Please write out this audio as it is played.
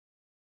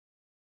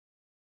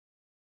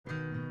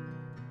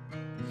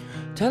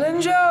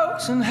telling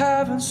jokes and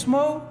having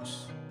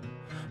smokes,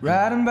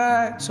 riding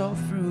bikes all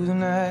through the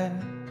night.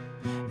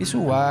 It's a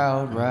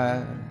wild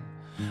ride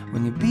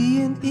when you're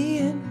being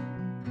Ian.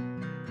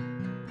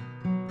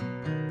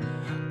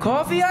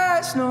 Coffee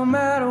ice no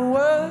matter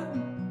what.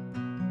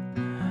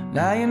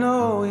 Now you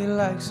know he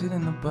likes it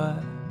in the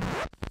butt.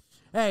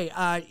 Hey,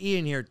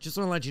 Ian here. Just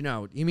want to let you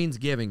know, he means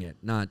giving it,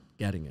 not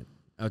getting it.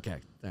 Okay,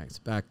 thanks.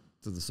 Back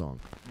to the song.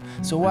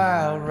 It's a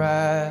wild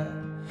ride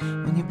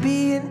when you're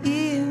being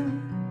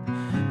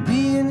Ian,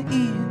 being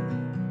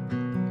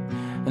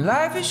Ian. And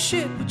life is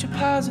shit, but you're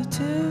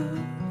positive.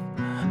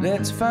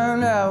 Let's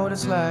find out what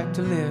it's like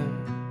to live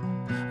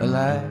a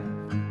life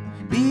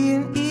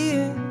being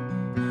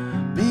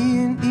Ian,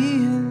 being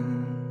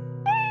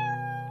Ian.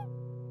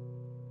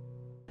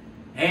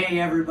 Hey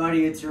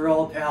everybody, it's your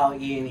old pal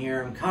Ian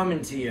here. I'm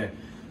coming to you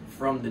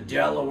from the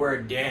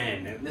Delaware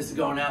Den. This is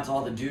going out to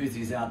all the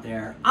doozies out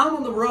there. I'm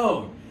on the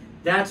road.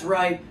 That's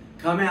right,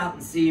 come out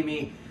and see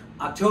me.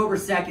 October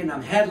 2nd,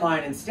 I'm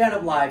headlining Stand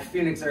Up Live,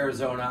 Phoenix,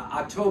 Arizona.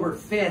 October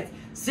 5th,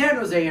 San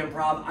Jose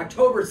Improv.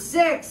 October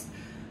 6th,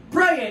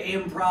 Brea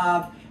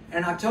Improv.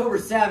 And October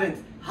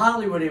 7th,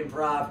 Hollywood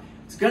Improv.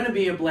 It's gonna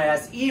be a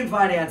blast.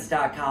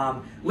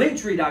 IanFidance.com,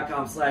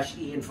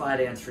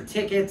 Linktree.com/IanFidance for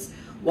tickets.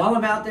 While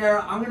I'm out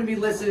there, I'm going to be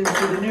listening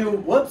to the new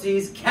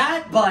Whoopsies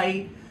Cat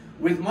Bite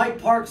with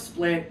Mike Park's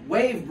split,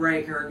 Wave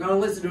Breaker. I'm going to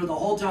listen to it the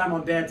whole time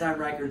on Bad Time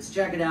Records.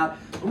 Check it out.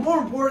 But more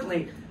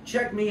importantly,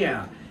 check me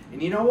out.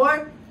 And you know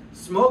what?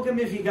 Smoke them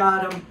if you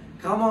got them.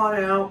 Come on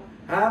out.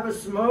 Have a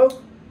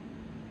smoke.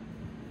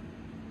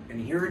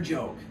 And hear a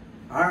joke.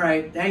 All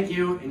right. Thank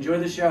you. Enjoy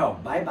the show.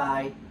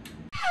 Bye-bye.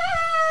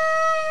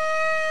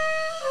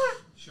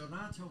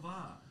 Shona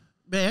Tova.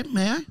 May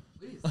I?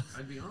 Please,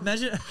 I'd be honored.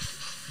 Imagine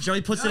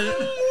Joey puts it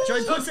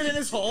in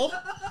his hole.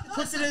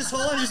 Puts it in his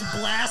hole and just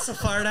blasts a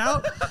fart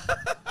out.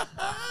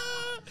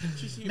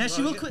 Now,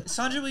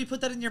 Sandra, will you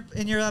put that in your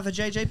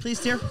JJ, please,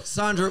 dear?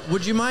 Sandra,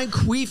 would you mind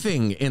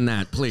queefing in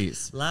that,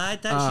 please?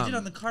 Like that. She did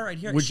on the car right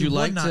here. Would she you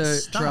like not to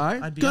stop. try?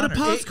 I'd be Go to honored.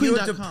 pause. You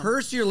have to Queen.com.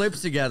 purse your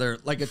lips together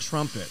like a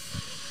trumpet.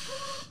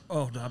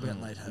 Oh, no, I'm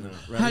getting lightheaded.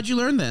 Ready? How'd you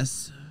learn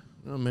this?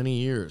 Oh, many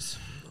years.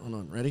 Hold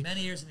on, ready?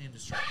 Many years in the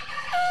industry.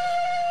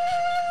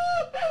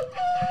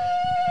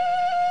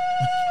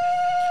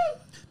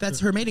 That's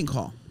her mating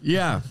call.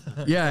 Yeah,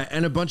 yeah,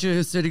 and a bunch of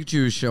Hasidic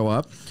Jews show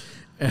up.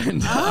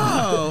 And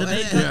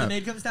The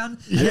maid comes down.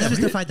 Yeah.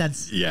 Just to fight that.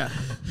 yeah,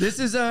 this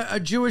is a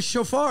Jewish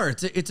shofar.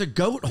 It's a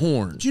goat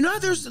horn. Do you know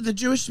there's the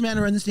Jewish men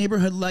who are in this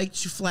neighborhood like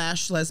to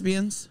flash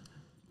lesbians?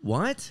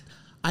 What?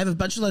 I have a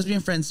bunch of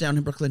lesbian friends down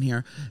in Brooklyn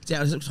here.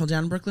 Is it called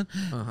down in Brooklyn?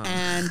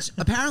 And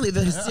apparently the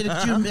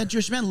Hasidic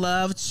Jewish men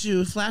love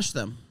to flash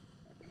them.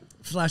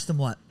 Flash them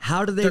what?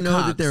 How do they They're know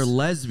cocks. that they're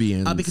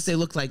lesbians? Because they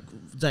look like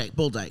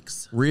bull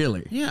dykes.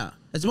 Really? Yeah.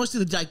 It's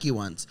mostly the dykey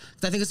ones.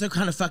 I think it's their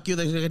kind of fuck you.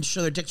 They're going to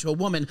show their dick to a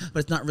woman,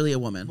 but it's not really a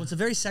woman. Well, it's a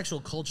very sexual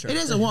culture. It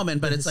is a woman,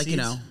 but it's like, you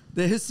know.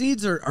 The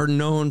Hasids are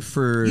known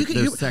for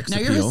their sex now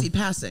appeal. you're Hasid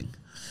passing.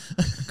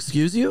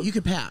 Excuse you? You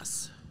could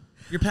pass.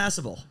 You're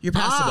passable. You're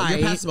passable.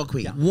 You're passable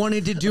queen.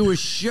 Wanted to do a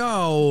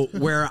show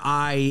where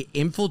I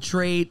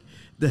infiltrate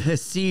the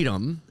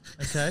Hasidim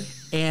Okay.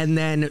 and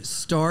then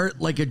start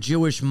like a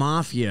Jewish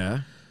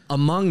mafia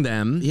among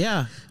them.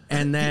 Yeah.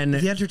 And then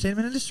The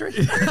entertainment industry?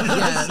 Yeah.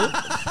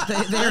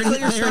 they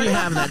already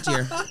have that,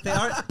 dear. They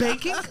are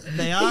baking?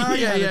 They are.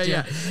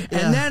 yeah.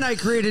 And then I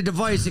create a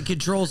device that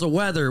controls the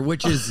weather,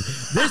 which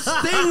is this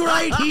thing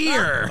right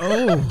here.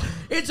 Oh.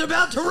 It's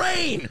about to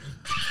rain.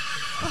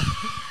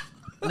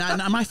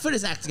 Now, my foot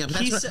is acting up.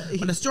 That's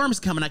when the storm is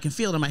coming, I can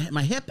feel it in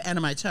my hip and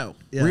in my toe.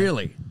 Yeah.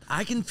 Really?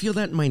 I can feel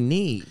that in my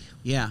knee.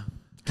 Yeah.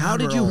 How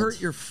did you Emerald.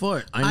 hurt your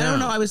foot? I don't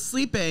know. I was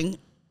sleeping.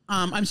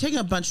 I'm taking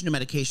a bunch of new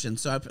medications,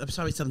 so I'm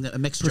probably something a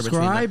mixture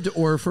Prescribed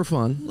or for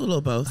fun? between a little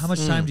of both. How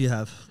much time do you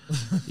have?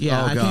 Yeah,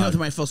 Oh, I can't God. go through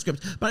my full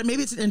script, but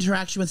maybe it's an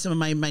interaction with some of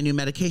my new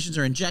medications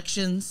or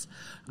injections.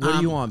 What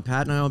do you want?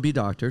 Pat and I will be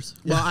doctors.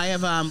 Well, I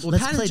have. Well,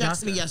 Let's Pat play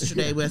injects me doctor.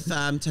 yesterday with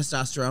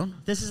testosterone.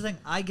 This is the thing.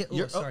 I get.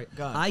 You're- sorry.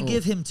 God. I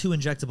give him 2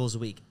 injectables a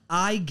week.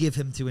 I give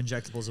him 2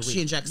 injectables a week.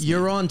 She injects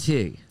You're me. on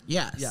T.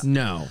 Yes. Yeah.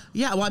 No.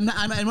 Yeah. Well,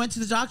 I went to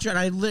the doctor and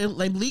I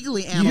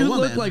legally am a You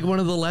woman. look like one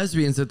of the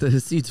lesbians at the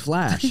Hasids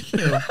Flash.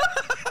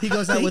 He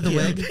goes out with the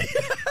wig.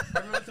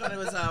 Everyone thought it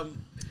was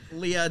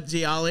Leah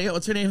Dialli.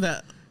 What's her name?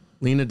 That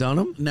Lena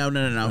Dunham? no.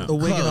 A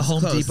wig in a Close, Home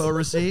close. Depot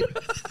receipt.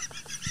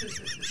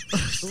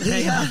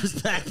 Hanging out of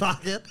his back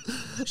pocket.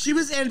 She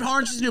was in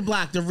Orange Is the New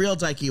Black, the real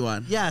dykey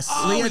one. Yes.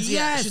 Leah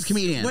Dialli. She's a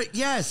comedian. Wait,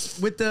 yes,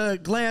 with the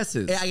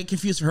glasses. Yeah, I get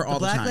confused for her all the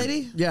Black time.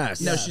 lady? Yes.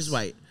 No, she's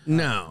white.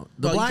 No.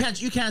 The Well,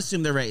 black. you can't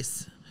assume the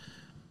race.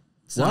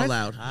 It's What? not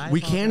allowed.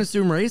 We can't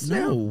assume race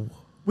now? No.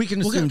 We can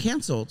We'll assume. get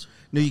canceled.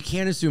 No, you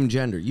can't assume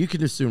gender. You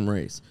can assume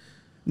race.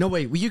 No,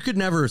 wait. You could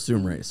never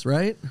assume race,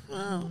 right?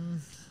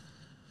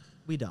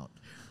 We don't.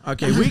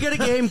 Okay, we got a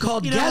game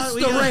called You know Guess what?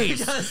 We the gotta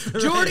Race. guess the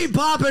Jordy,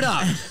 pop it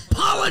up.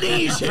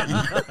 Polynesian.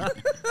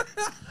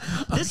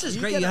 This is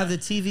great. You have the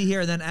TV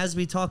here, and then as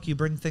we talk, you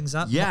bring things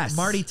up. Yes.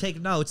 Marty, take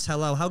notes.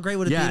 Hello. How great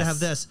would it be to have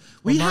this?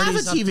 We When have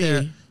Marty's a up TV.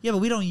 there- Yeah, but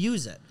we don't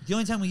use it. The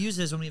only time we use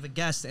it is when we have a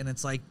guest, and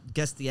it's like,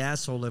 guess the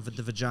asshole with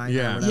the vagina.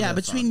 Yeah. Or whatever Yeah,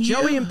 the between fuck. you.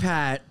 Joey and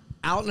Pat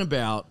out and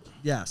about.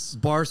 Yes.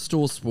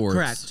 Barstool Sports.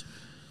 Correct.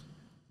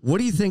 What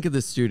do you think of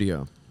the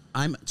studio?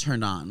 I'm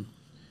turned on.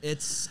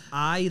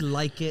 I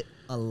like it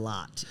a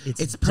lot.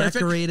 It's perfect.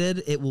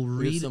 decorated. It will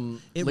read.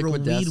 some It will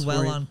liquid read death well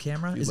for you. on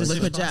camera. You Is like this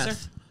Liquid your sponsor?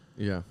 Death.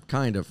 Yeah,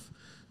 kind of.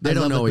 They I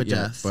don't love know it Liquid yet,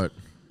 Death. but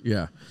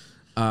yeah.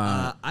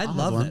 I have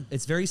love one. it.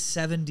 It's very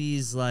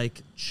 70s,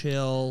 like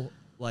chill,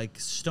 like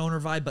stoner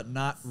vibe, but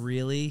not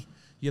really.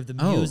 You have the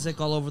Oh.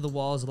 music all over the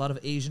walls, a lot of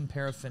Asian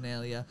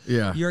paraphernalia.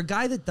 Yeah. You're a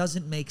guy that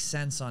doesn't make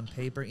sense on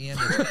paper, Ian,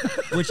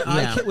 which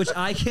Yeah.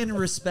 I can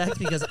respect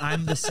because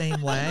I'm the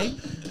same way.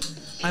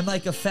 I'm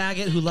like a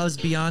faggot who loves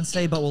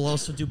Beyonce but will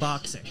also do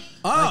boxing.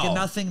 Like Oh.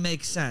 nothing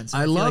makes sense.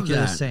 I feel love like you're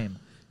that. the same.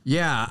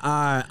 Yeah,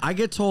 I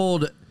get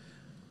told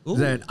Ooh.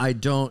 that I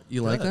don't.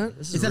 You like Good. that?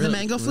 This Is that the really-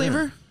 mango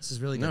flavor? This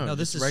is really good. No, No,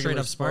 this just is straight regular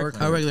up sparkling.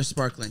 sparkling. Oh, regular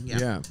sparkling. Yeah.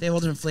 Yeah. They have all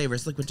different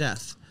flavors. Liquid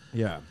Death.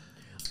 Yeah.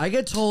 I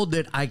get told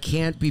that I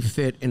can't be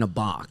fit in a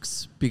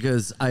box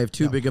because I have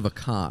too big of a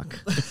cock.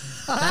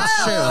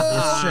 That's true.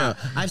 That's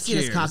true. I've seen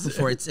his Cheers. cock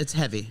before. It's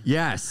heavy.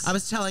 Yes. I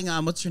was telling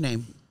what's your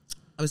name?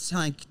 I was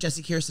telling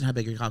Jesse Kirsten how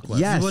big your cock was.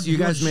 Yes, you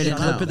guys made a shut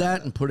clip up. of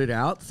that and put it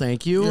out.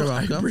 Thank you. You're I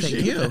welcome. Thank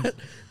appreciate you. that.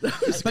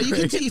 That was But you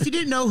great. can, if you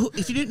didn't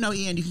know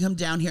Ian, you can come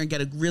down here and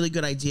get a really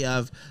good idea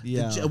of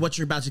what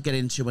you're about to get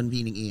into when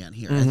meeting Ian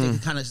here. I think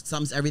it kind of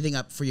sums everything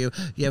up for you.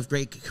 You have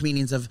great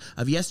comedians of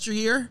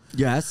yesteryear.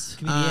 Yes.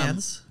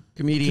 Comedians.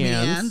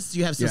 Comedians.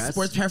 You have some Yes.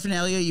 sports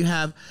paraphernalia. You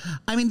have,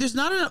 I mean, there's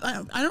not enough.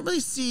 I don't really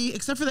see,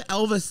 except for the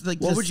Elvis. Like,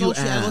 What the would you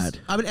sultry Elvis, add?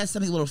 I would add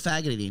something a little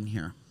faggoty in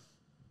here.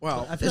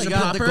 Well, I Is feel like there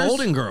got the poppers?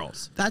 Golden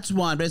Girls. That's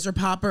one. But is there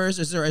poppers?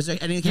 Is there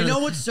any You kind know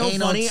of what's so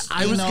anal- funny?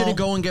 I was going to anal-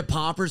 go and get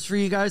poppers for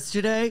you guys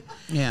today.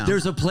 Yeah.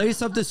 There's a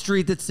place up the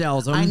street that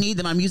sells them. I need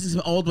them. I'm using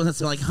some old ones that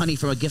smell like honey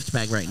from a gift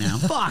bag right now.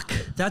 Fuck.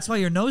 That's why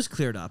your nose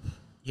cleared up.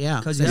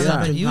 Yeah, 'Cause you that's haven't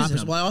not been doing using poppers.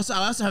 them. Well,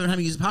 I also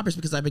haven't used poppers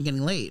because I've been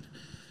getting laid.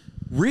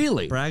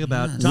 Really? Brag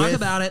about it. Talk With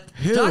about it.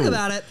 who? Talk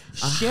about it.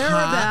 Share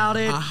about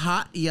it. A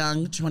hot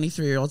young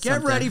 23-year-old.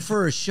 Get ready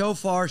for a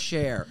shofar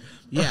share.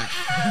 Yeah.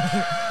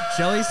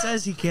 Joey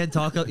says he can't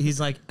talk. He's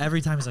like every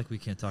time he's like, we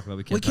can't talk about.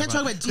 We can't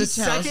talk about The details.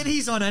 second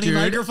he's on any Dude,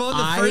 microphone,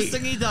 the first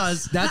thing he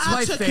does. That's I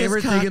my took his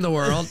favorite cock. thing in the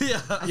world.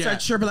 I start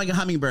chirping like a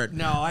hummingbird.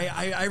 No,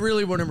 I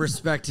really want to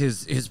respect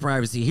his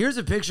privacy. Here's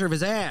a picture of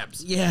his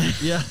abs. Yeah.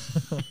 Yeah.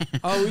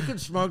 Oh, we can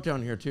smoke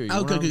down here too. You Oh,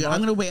 wanna good, good. have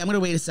I'm gonna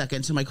wait a second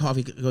until my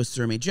coffee goes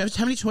through me. Do you have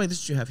how many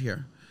toilets do you have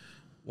here?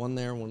 one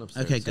there, one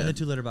upstairs. Okay, And the good.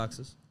 2 litter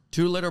boxes.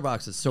 2 litter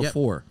boxes, so Yep.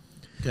 4.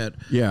 Good.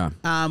 Yeah.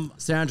 Um.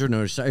 Sandra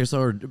noticed. I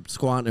saw her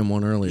squatting in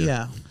one earlier.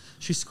 Yeah.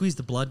 She squeezed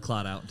the blood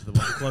clot out into the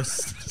one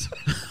closest.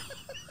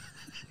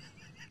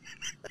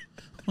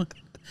 What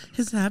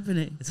is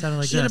happening? It sounded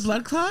like she had a this.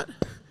 blood clot.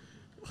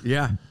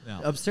 Yeah.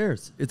 No.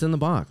 Upstairs. It's in the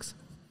box.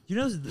 You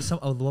know,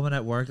 a woman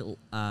at work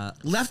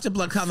Left a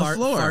blood clot on the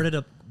floor. farted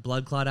a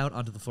blood clot out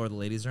onto the floor of the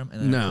ladies' room,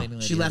 and then No. the cleaning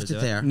lady She had left to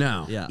it do there.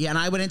 No. Yeah. Yeah, and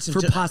I went into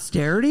For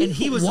posterity? And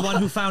he was the one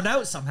who found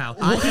out somehow.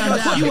 I found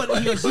out.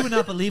 He goes, you would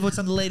not believe what's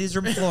on the ladies'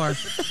 room floor.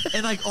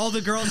 And like all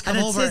the girls come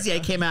And then over. Tizzy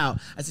came out.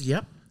 I said,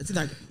 "Yep, it's in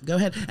there. Go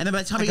ahead." And then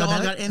by the time we I all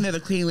got got in there, the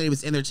cleaning lady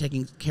was in there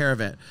taking care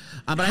of it.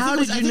 But I How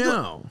think did it was, you I think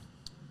know?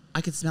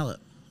 I could smell it.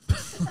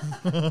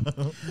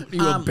 Are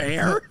you a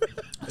bear?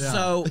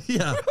 So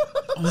Yeah.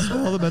 all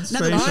the now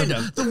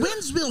menstruation. the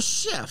winds will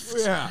shift.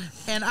 Yeah.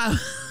 And I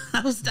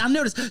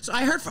noticed. So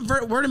I heard from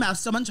word of mouth.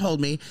 Someone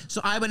told me.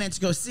 So I went in to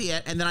go see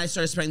it, and then I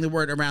started spreading the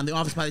word around the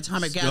office. By the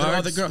time I gathered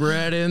all the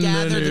spreading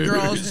gathered the the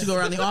girls news. to go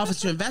around the office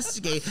to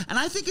investigate, and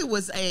I think it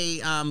was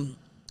a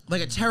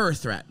like a terror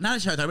threat, not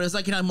a terror threat, but it was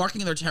like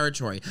marking their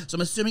territory. So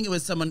I'm assuming it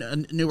was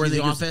someone newer in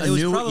the office. It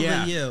was Knew- probably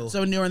yeah. you.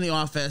 So newer in the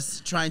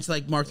office, trying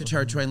to mark the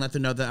territory and let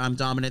them know that I'm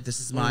dominant. This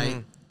is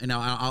my,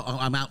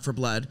 I'm out for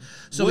blood.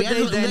 So Would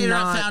they then later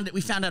not-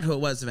 we found out who it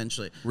was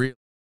eventually. Let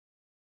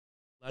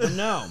him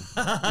know.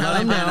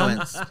 Let him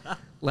know.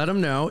 Let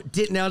him know.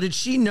 Did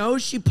she know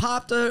she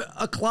popped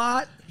a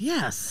clot?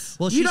 Yes.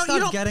 Well, You she don't- you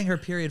stopped don't- getting her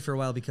period for a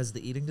while because of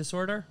the eating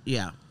disorder.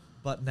 Yeah.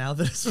 But now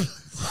that it's...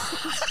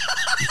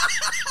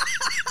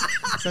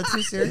 Is that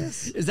too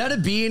serious? Is that a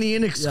B&E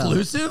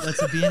exclusive?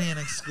 That's a BNN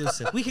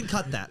exclusive. We can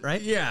cut that,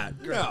 right? Yeah.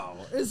 No.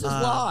 This is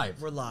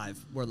live. We're live.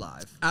 We're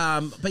live.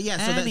 But yeah,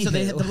 so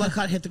Anywho. the blood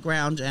clot hit the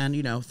ground,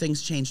 and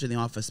things changed in the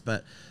office.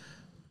 But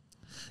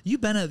You've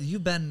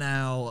been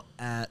now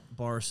at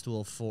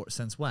Barstool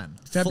since when?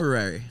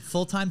 February.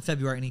 Full-time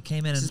February, and he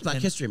came in This and is Black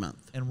and- History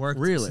Month. and worked.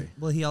 Really?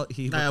 Well, he I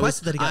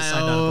requested that he got signed on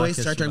to Black always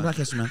History start during Black Month.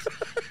 History Month.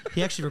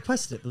 He actually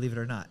requested it, believe it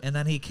or not. And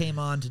then he came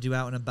on to do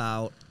Out and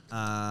About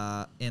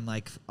in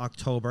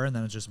October, and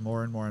then it's just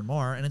more and more and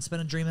more, and it's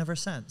been a dream ever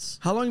since.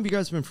 How long have you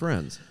guys been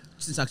friends?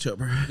 Since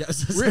October. we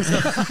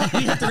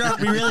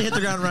really hit the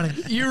ground running.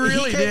 You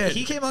really He did.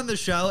 He came on the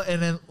show, and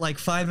then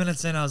 5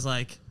 minutes in, I was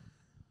like,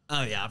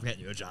 oh yeah, I'm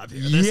getting you a job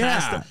here.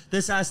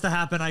 This has to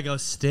happen. I go,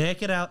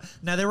 stick it out.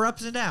 Now there were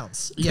ups and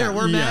downs. Yeah. There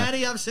were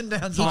many ups and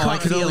downs. He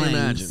caught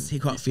feelings. He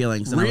caught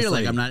feelings. And I was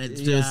like, I'm not.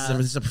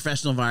 It's a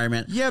professional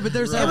environment. Yeah, but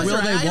there's that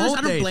will they won't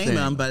I don't blame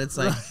him, but it's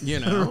like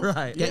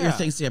right. Get your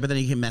things together. But then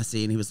he became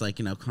messy, and he was like,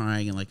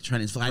 crying and like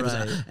trying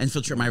to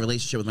infiltrate my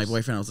relationship with my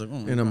boyfriend. I was like,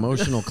 an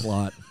emotional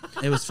clot.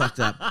 It was fucked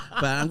up,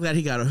 but I'm glad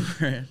he got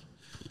over it.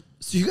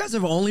 So you guys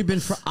have only been.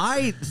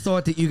 I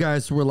thought that you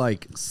guys were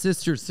like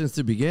sisters since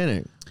the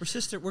beginning.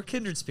 We're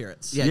kindred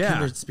spirits. Yeah,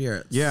 kindred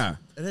spirits. Yeah,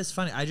 it is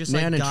funny. I just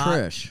Nan and got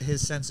Trish.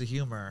 his sense of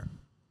humor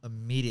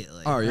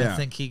immediately. Oh yeah, I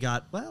think he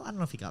got. Well, I don't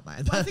know if he got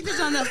mine. Well, I think there's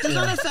not enough. There's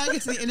not enough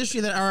faggots in the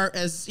industry that are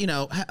as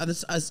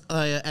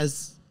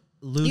as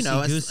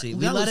loosey goosey.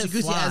 We let it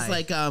fly. As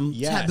like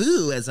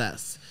taboo as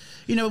us.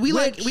 We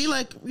like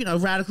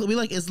radical. We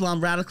like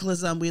Islam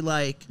radicalism. We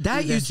like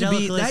that used to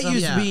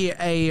be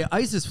a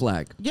ISIS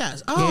flag.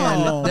 Yes.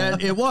 Oh,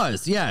 and it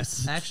was.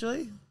 Yes.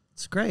 Actually,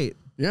 it's great.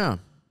 Yeah.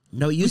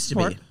 No, it used to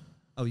be.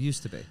 Oh,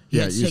 used to be.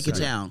 Yeah, take it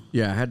down.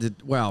 Yeah, I had to.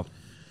 Well.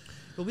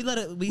 But we let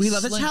it. We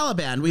love the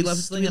Taliban. We love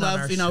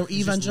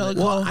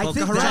evangelical. Well, I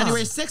think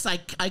January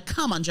 6th. I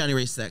come on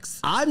January 6th.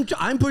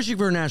 I'm pushing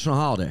for a national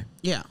holiday.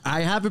 Yeah,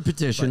 I have a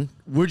petition.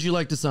 Would you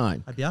like to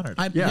sign? I'd be honored.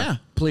 Yeah,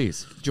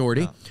 please,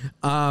 Jordy.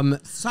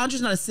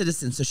 Sandra's not a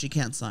citizen, so she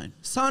can't sign.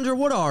 Sandra,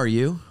 what are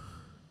you?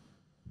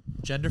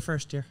 Gender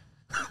first, dear.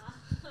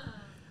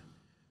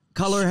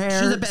 Color,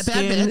 hair, she's a bad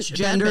skin, bitch.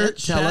 gender. Bad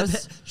bitch. Tell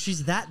us.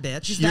 She's that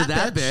bitch. She's You're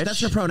that bitch. That's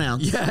her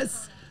pronouns.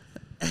 Yes.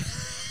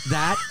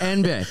 That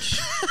and bitch.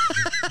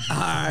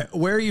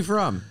 Where are you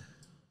from?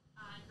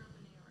 I grew up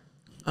in New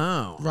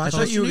York. Oh, I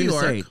thought you were New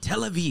going to say York.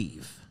 Tel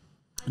Aviv.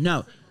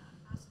 No.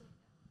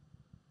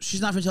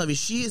 She's not from Tel Aviv.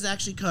 She is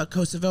actually a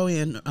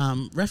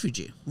Kosovoan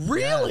refugee.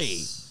 Really?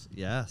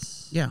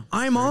 Yes. Yeah.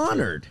 I'm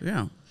honored.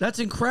 Yeah. That's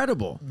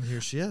incredible. And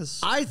here she is.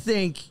 I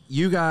think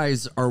you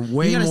guys are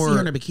way You gotta more. see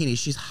her in a bikini.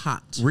 She's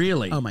hot.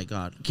 Really? Oh my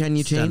God. Can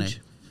you Stunning.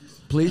 change?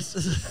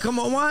 Please. Come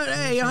on. Why?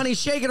 Hey, honey,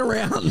 shake it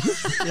around on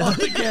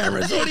the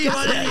cameras. What do you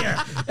say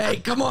here? Hey,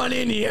 come on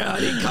in here,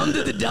 honey. Come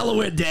to the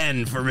Delaware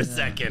Den for a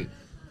second.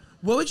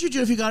 What would you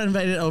do if you got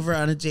invited over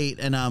on a date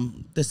and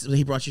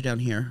he brought you down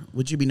here?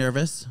 Would you be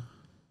nervous?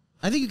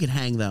 I think you could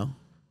hang though.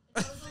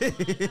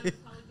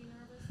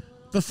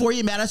 Before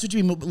you met us, would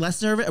you be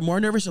less nervous,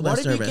 more nervous, or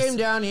less nervous? What if you came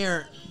down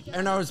here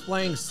and I was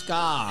playing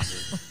ska?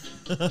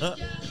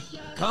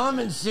 Come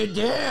and sit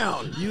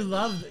down. You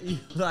love.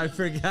 I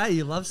forgot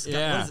you love ska.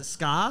 Yeah. What is it?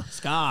 Ska.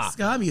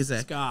 Ska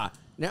music. Ska.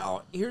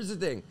 Now, here's the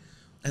thing.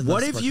 love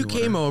What if you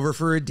sparkling came water. over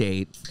for a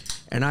date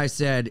and I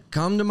said,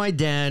 come to my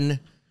den,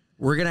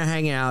 we're going to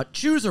hang out,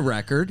 choose a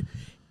record,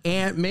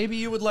 and maybe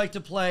you would like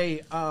to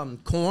play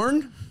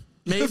Korn?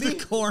 Maybe?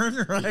 The Korn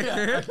record.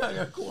 Yeah, I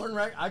got Korn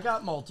record. I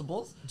got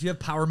multiples. Do you have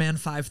Power Man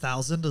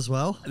 5000 as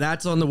well?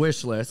 That's on the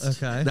wish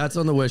list. Okay. That's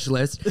on the wish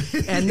list.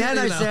 And then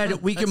I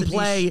said we can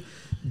play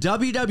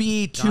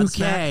WWE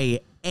 2K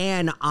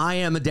and I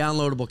am a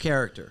downloadable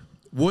character.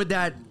 Would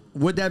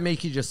that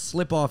make you just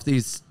slip off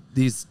these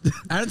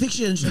I don't think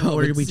she understood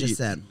what we just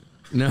said.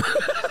 No.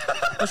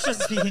 Let's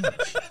just speak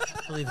English.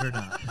 Believe it or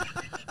not.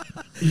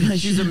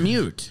 She's a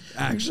mute,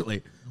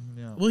 actually.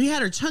 Yeah. Well, he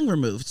had her tongue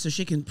removed so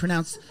she can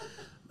pronounce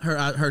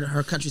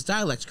her country's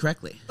dialect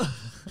correctly.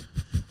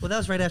 Well, that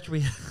was right after we.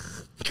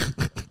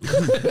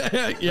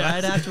 Yeah.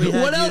 Right after we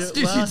had What else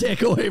did she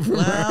take away from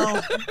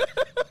her?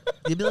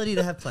 The ability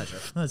to have pleasure.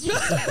 That's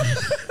just,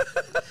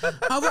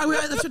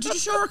 Did you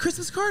show her a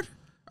Christmas card?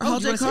 Or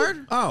holiday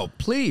card? Oh,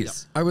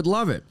 please. I would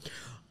love it.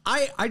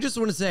 I just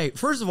want to say,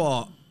 first of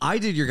all, I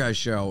did your guys'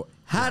 show,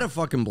 had a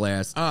fucking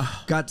blast,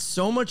 got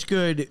so much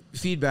good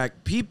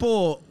feedback.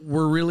 People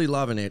were really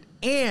loving it.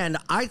 And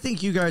I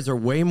think you guys are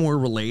way more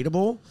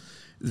relatable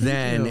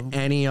than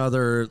any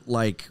other,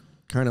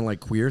 kind of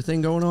queer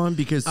thing going on,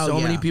 because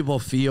many people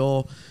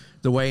feel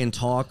the way and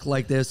talk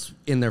like this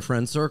in their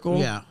friend circle.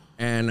 Yeah.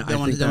 And No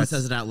one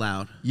says it out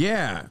loud.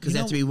 Yeah. Because they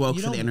have to be woke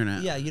for the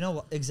internet.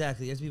 Yeah,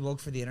 exactly. You have to be woke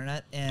for the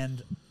internet,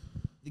 and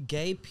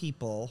gay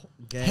people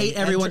hate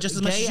everyone just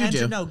as much as you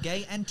do. No,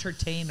 gay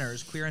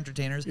entertainers, queer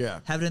entertainers,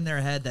 have it in their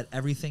head that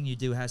everything you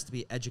do has to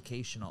be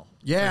educational.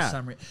 Yeah. For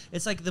some reason.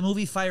 It's like the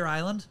movie Fire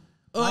Island.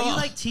 Why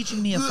are you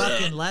teaching me a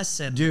fucking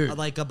lesson, dude?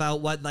 About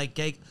what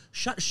gay?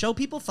 Show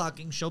people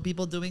fucking, show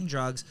people doing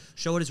drugs,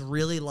 show what it's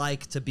really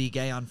like to be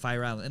gay on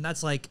Fire Island, and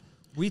that's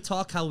we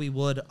talk how we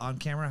would on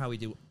camera, how we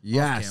do off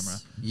camera.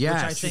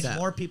 Yes, which I think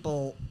more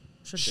people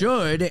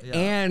should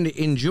and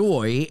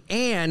enjoy.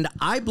 And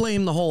I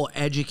blame the whole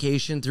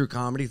education through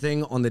comedy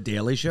thing on the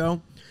Daily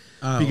Show.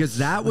 Because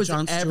that was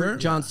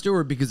Jon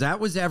Stewart, because that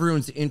was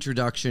everyone's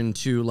introduction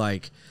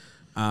to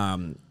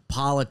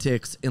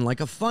politics in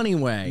a funny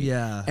way.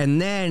 Yeah.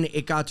 And then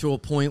it got to a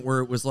point where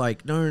it was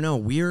no,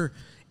 we're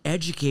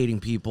educating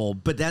people,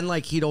 but then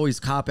like he'd always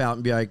cop out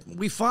and be like,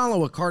 "We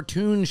follow a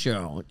cartoon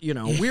show, you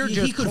know. We're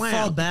just he could clowns."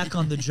 fall back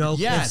on the joke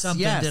if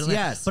something didn't.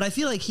 Yes. But I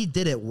feel like he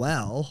did it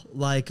well.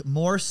 Like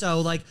more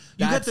so, like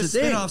you That's get the the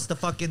thing. spin-offs, the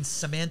fucking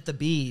Samantha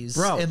Bees,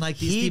 Bro, and like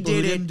these he people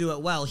who did it- didn't do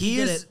it well. He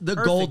did is it the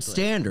gold perfectly.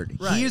 standard.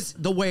 Right. He is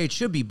the way it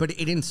should be. But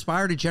it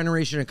inspired a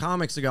generation of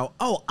comics to go,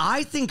 "Oh,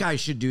 I think I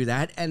should do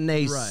that," and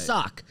they Right.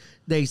 suck.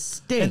 They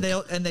stink.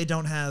 And they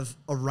don't have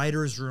a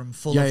writer's room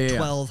full Yeah, of yeah, yeah.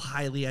 12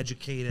 highly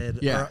educated,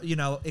 Yeah.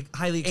 or,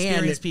 highly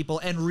experienced people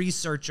and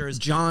researchers.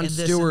 John and this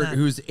and Stewart, that.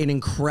 who's an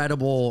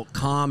incredible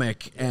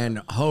comic and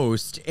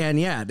host, and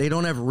yeah, they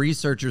don't have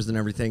researchers and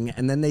everything,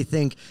 and then they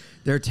think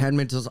their 10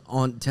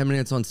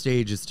 minutes on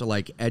stage is to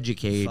like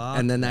educate, Fuck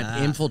and then that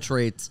that.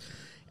 infiltrates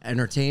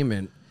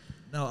entertainment.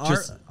 No,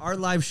 Just- our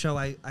live show,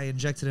 I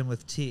injected him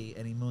with tea,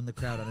 and he mooned the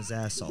crowd on his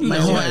asshole. My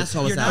No whole way.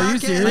 asshole was You're out. not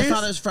getting- My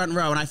father's front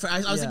row, and I was like,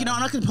 Yeah. you know, I'm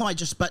not going to pull my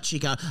just butt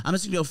cheek out. I'm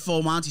just going to go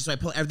full Monty, so I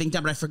pull everything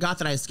down. But I forgot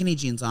that I had skinny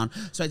jeans on,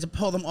 so I had to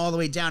pull them all the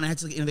way down. I had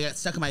to, they got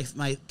stuck in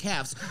my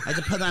calves. I had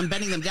to put them. I'm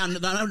bending them down.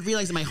 I don't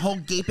realize that my whole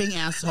gaping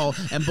asshole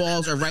and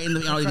balls are right in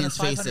the audience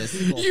front of 500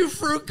 faces. people. You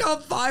fruit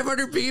cup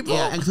 500 people.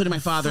 Yeah, including my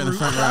father in the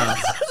front row.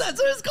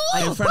 That's what it's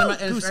called. In front of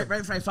my, and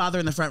right for my father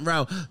in the front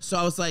row. So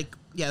I was like,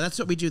 yeah, that's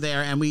what we do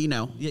there, and we, you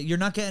know. Yeah, you're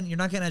not getting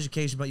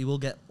education, but you will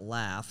get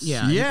laughs.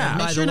 Yeah. Yeah. And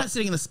By make the sure you're way- not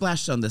sitting in the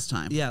splash zone this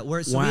time. Yeah, we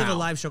have a Wow.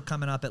 live show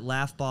coming up at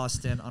Laugh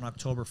Boston on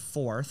October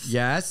 4th.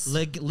 Yes.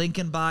 Link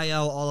in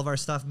bio, all of our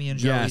stuff, me and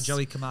Joey, Yes.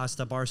 Joey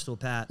Camasta, Barstool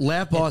Pat.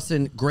 Laugh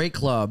Boston, great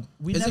club.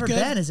 We've Is it never good?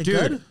 been. Is it Dude,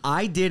 good?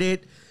 I did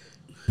it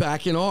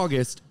back in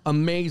August.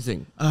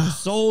 Amazing.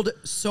 Sold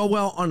so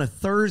well on a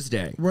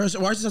Thursday. Whereas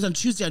ours is on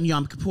Tuesday on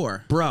Yom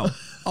Kippur. Bro.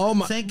 Oh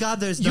my. Thank God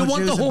there's You no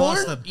want Jews the in horn?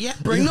 Boston. Yeah.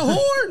 Bring the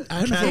horn. I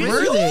don't know if It's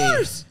we're worthy.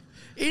 yours.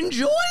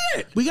 Enjoy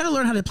it. We got to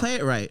learn how to play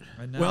it right.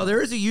 I know. Well,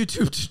 there is a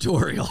YouTube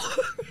tutorial.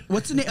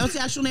 What's the What's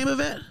the actual name of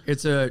it?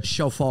 It's a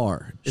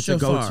shofar. It's a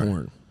Shofar. goat's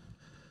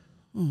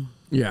horn.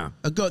 Yeah.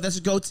 A goat. That's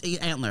a goat's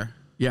antler.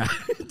 Yeah.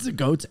 It's a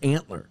goat's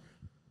antler.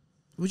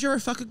 Would you ever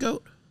fuck a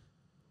goat?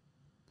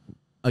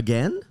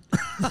 Again?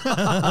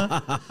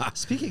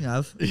 Speaking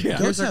of, Yeah.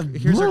 here's our Goats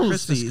have Christmas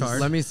mercies.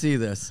 card. Let me see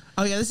this.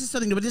 Oh yeah, this is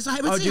something new. But this, Oh,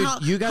 what's dude, the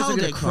you guys are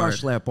holiday going to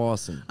crush card? Lap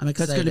Boston. I'm That's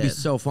going to be excited.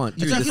 so fun.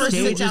 Dude, It's our the first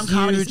stage sit-down is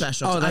comedy huge.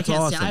 special. Oh, I that's can't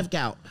awesome. stand. I have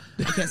gout.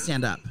 I can't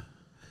stand up.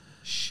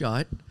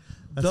 Shut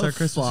That's the our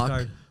Christmas fuck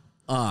card.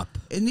 up.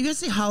 And you guys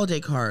say holiday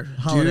card.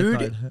 Holiday Dude,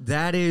 card.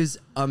 that is Do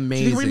you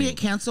amazing. think we're gonna get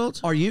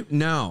canceled? Are you?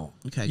 No.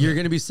 Okay, You're good.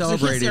 going to be So we can't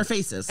see celebrated. our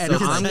faces, And so-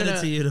 I'm Send it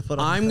gonna, to you to put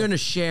on I'm the- going to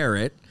share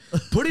it.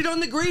 Put it on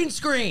the green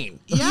screen.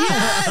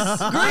 Yes.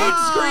 Green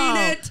screen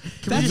it.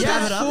 Can we just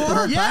have it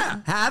up? Yeah,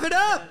 have it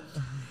up.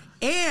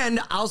 And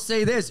I'll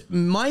say this: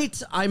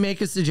 might I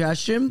make a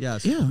suggestion?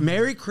 Yes. Yeah.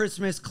 Merry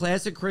Christmas,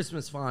 classic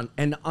Christmas font,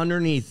 and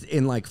underneath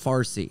in like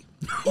Farsi.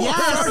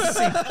 Yes.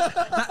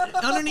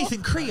 Underneath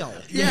in Creole.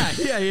 Yeah.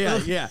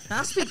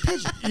 I speak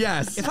pidgin.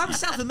 Yes. If I'm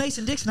south of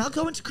Mason-Dixon, I'll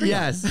go into Creole.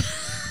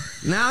 Yes.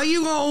 Now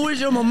you gonna wish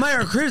them a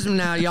Merry Christmas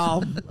now,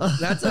 y'all.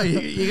 That's how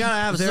you gotta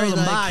have Very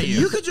something by like- you.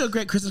 You could do a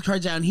great Christmas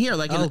card down here,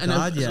 like Oh,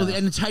 God, yeah.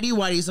 and the tidy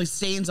whities, like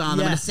stains on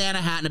them, and a Yes. Santa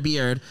hat and a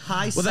beard,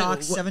 High With,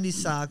 like, socks, wh- 70s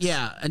socks.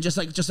 Yeah, and just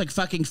like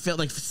fucking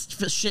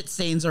shit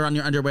stains are on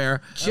your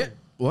underwear. Shit.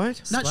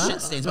 What? Not What?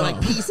 shit stains, but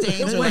like pee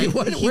stains. or Wait, like,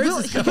 what? he Where's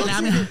will- this he will- coming I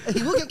mean,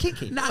 He will get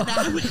kinky. I'm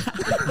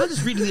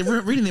just reading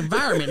the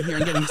environment here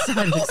and getting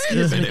excited.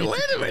 Excuse me.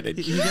 Wait a minute.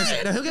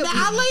 Now,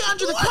 I'll lay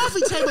under the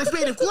coffee table that's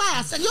made of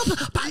glass, and you'll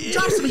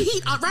drop some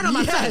heat right on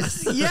my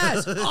face.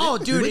 Yes. Oh,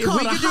 dude, We if call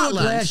we it a could do hot a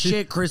glass lunch.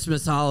 shit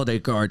Christmas holiday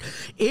card.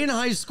 In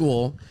high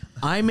school,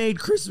 I made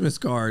Christmas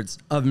cards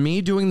of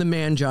me doing the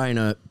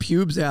mangina,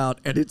 pubes out,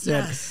 and it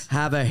said, Yes.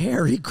 have a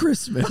hairy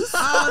Christmas.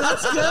 Oh,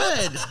 that's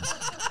good.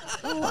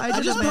 Oh, I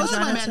just a posted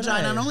my mangina today.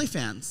 mangina on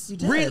OnlyFans. You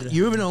did. Really?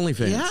 You have an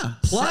OnlyFans? Yeah.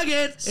 Plug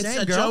it. It's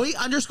Same, a girl.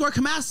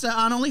 Joey_Camasta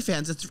on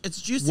OnlyFans.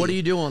 It's juicy. What do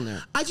you do on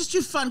there? I just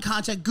do fun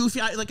content,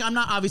 goofy. I'm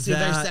not obviously a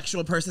very That-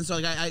 sexual person,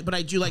 so but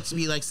I do like to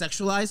be like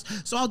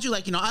sexualized. So I'll do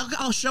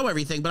I'll show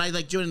everything, but I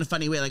like do it in a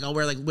funny way. Like I'll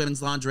wear like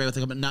women's lingerie with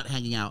like a nut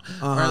hanging out,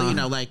 or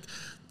like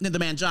the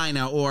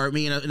mangina, or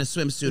me in a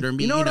swimsuit, or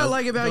me. You know what I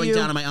like about going you?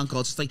 down on my uncle.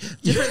 It's just like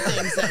different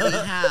things that we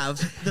have.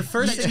 The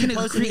first that thing he can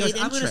posted, he goes,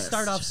 create I'm going to interest.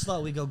 start off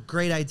slow. We go,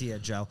 great idea,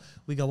 Joe.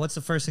 We go, what's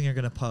the first thing you're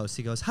going to post?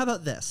 He goes, how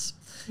about this?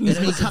 And It's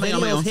it me was a coming on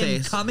video my of own him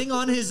face. coming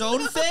on his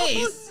own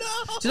face.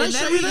 Did I And show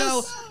then you we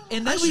go, this?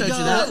 and then I we showed go,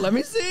 you that. Let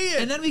me see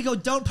it. and then we go,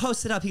 don't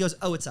post it up. He goes,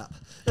 oh, it's up.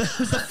 It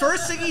was the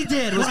first thing he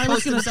did was I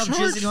was post gonna himself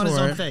charge jizzing on his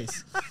for own it.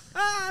 face.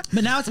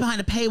 But now it's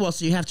behind a paywall,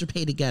 so you have to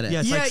pay to get it.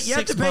 Yeah. It's yeah, like you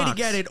have to pay to $6.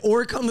 get it,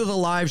 or come to the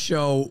live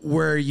show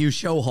where you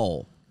show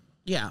hole.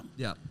 Yeah.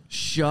 Yeah.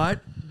 Shut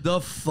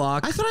the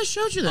fuck I thought I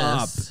showed you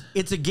up. this.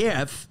 It's a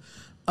GIF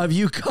of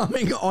you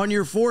coming on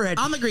your forehead.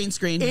 On the green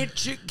screen.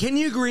 Can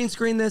you green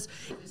screen this?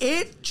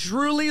 It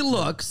truly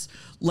looks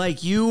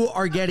like you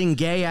are getting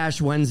gay Ash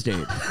Wednesday.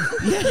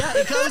 Yeah,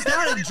 it goes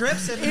down and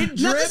drips. And It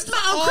No, drips this is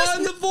my own on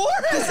christening. the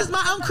forehead. This is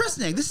my own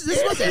christening. This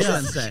is what they're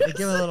trying to say. They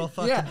give it a little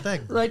fucking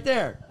thing. right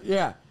there.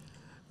 Yeah,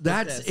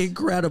 that's this.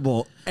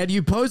 incredible. And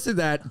you posted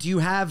that. Do you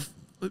have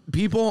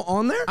people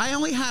on there? I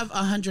only have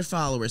 100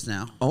 followers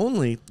now.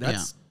 Only?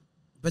 That's... Yeah.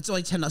 But it's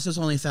only $10. So it's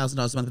only $1,000 a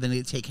month. But then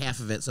they take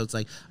half of it, so it's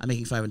like I'm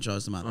making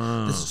 $500 a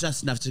month. This is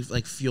just enough to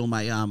like fuel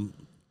my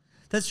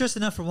That's just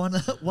enough for one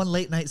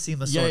late night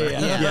seamless order.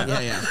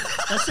 Yeah.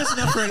 That's just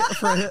enough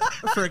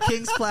for a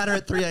king's platter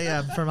at 3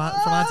 a.m. from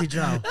Auntie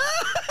Joe.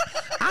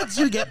 I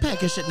do get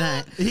peckish at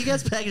night. He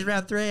gets packaged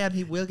around 3 a.m.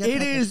 He will get. It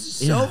peckish. is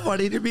so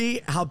funny to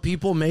me how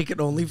people make it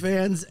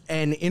OnlyFans,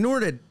 and in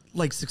order to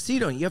like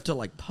succeed on it, you have to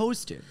like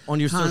post it on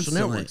your social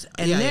Constantly. networks,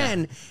 and Yeah,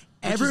 then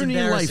everyone in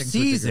your life embarrassing to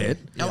a sees degree. it.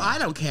 Oh, I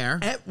don't care.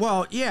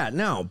 Well, yeah,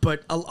 no,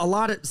 but a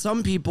lot of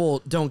some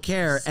people don't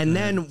care, and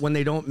then when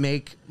they don't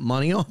make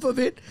money off of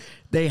it,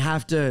 they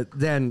have to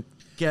then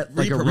get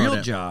like a Re-promote real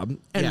it. job,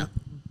 and Yeah.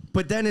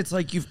 but then it's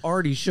like you've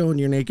already shown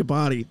your naked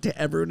body to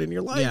everyone in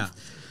your life. Yeah.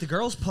 The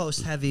girls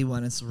post heavy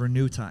when it's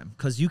renew time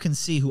because you can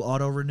see who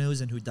auto renews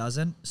and who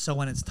doesn't. So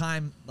when it's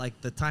time, like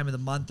the time of the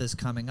month is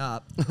coming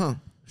up,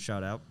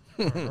 shout out.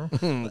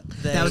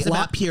 That was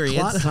about periods.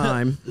 Clot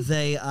time.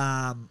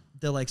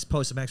 They'll like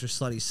post some extra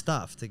slutty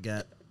stuff to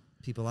get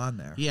people on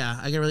there. Yeah,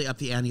 I got really up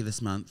the ante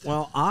this month.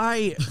 Well,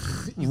 I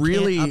You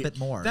really can't up it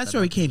more. That's than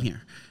why we that. came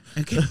here.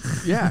 Okay.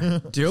 Yeah,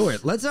 do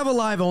it. Let's have a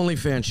live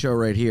OnlyFans show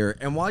right here.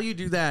 And while you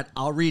do that,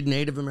 I'll read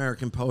Native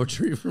American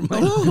poetry from my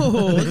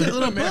Oh, look at the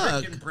little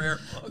American book. prayer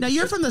book. Now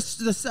you're from the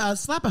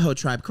Slapaho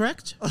tribe,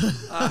 correct?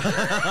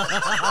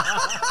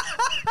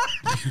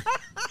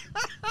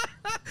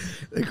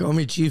 They call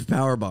me Chief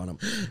Power Bottom.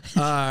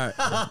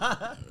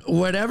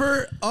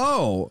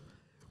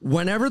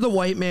 Whenever the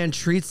white man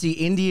treats the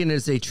Indian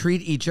as they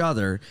treat each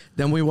other,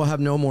 then we will have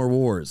no more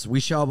wars. We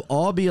shall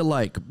all be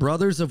alike,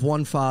 brothers of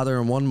one father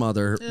and one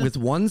mother, with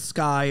one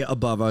sky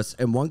above us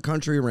and one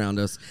country around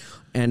us,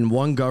 and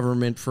one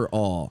government for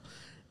all.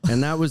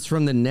 And that was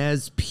from the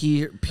Nez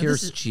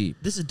Pierce Chief.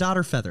 This is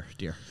daughter feather,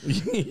 dear.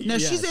 No,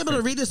 she's able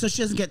to read this so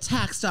she doesn't get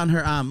taxed on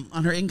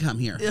her income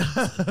here.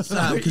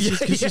 So,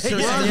 she's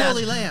We're on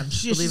Holy Land.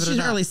 She's believe it or an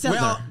not. early settler.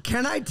 Well,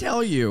 can I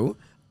tell you,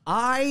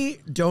 I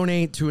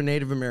donate to a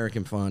Native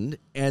American fund,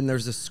 and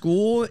there's a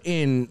school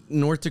in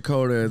North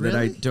Dakota that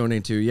I Really?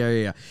 donate to.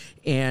 Yeah.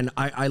 And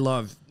I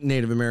love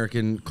Native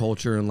American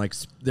culture and like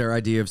their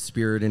idea of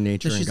spirit and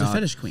nature. So she's and a God.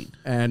 fetish queen.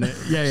 And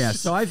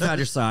So I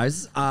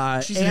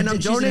fetishize. She's and I'm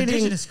she's an donating.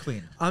 indigenous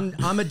queen.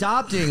 I'm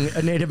adopting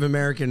a Native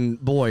American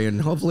boy, and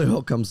hopefully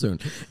he'll come soon.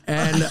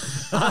 And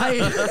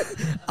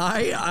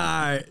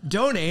I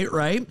donate,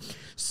 right?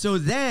 So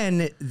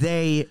then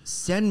they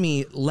send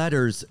me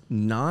letters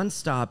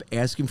nonstop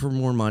asking for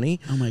more money.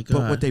 Oh my But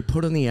God. what they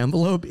put on the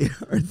envelope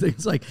are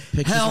things like,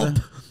 Pictures help.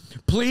 of-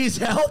 Please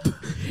help.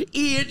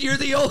 Ian, you're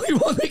the only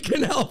one that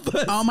can help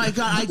us. Oh my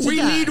God, I did We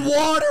that. need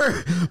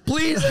water.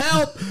 Please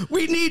help.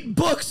 We need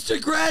books to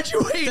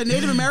graduate. The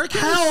Native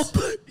Americans? Help.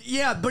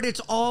 Yeah, but it's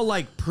all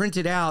like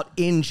printed out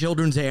in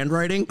children's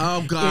handwriting.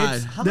 Oh, God.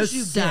 It's How the much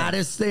you get?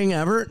 saddest thing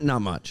ever.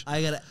 Not much.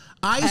 I got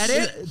I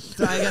Edit?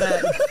 I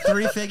got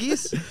 3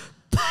 figgies,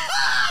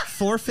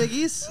 4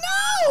 figgies.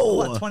 No.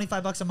 What,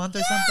 $25 a month or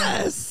something?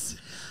 Yes.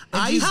 I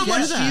How used to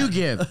much do do that. you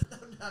give?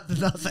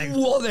 Nothing.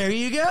 Well, there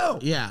you go.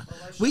 Yeah.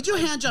 We do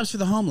hand jobs for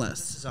the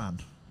homeless. It's on,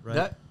 right?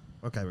 That-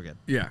 Okay, we're good.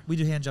 Yeah. We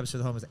do hand jobs for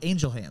the homeless.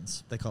 Angel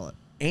hands, they call it.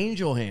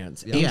 Angel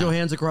hands. Yeah. Angel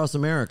hands across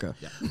America.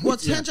 Yeah. Well,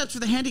 it's hand jobs for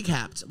the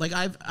handicapped. Like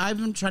I've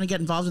been trying to get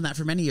involved in that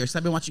for many years.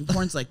 I've been watching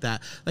porns like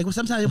that. Like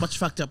sometimes I watch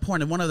fucked up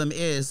porn, and one of them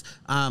is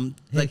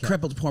like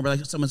crippled porn, where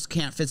like someone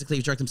can't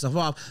physically jerk themselves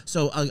off.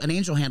 So an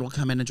angel hand will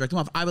come in and jerk them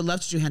off. I would love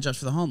to do hand jobs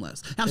for the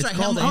homeless. I'm It's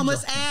sorry, called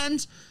homeless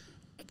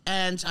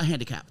and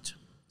handicapped.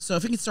 So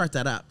if we can start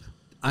that up.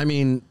 I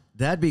mean,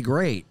 that'd be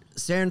great.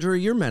 Sandra,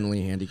 you're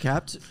mentally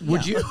handicapped.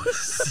 Would Yeah. you?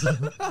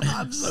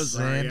 I'm so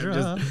sorry. Sandra.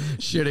 I'm just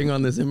shitting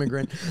on this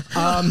immigrant.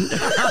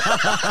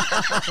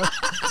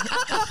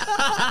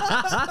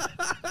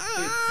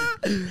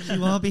 She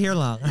won't be here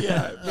long.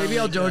 Yeah, maybe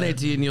I'll donate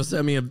to you and you'll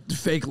send me a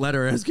fake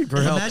letter asking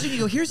for help. Imagine you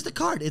go, here's the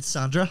card. It's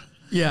Sandra.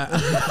 Yeah.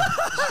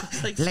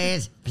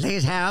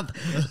 please help.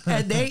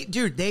 And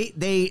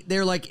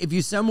they're like, if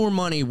you send more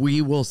money,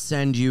 we will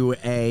send you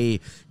a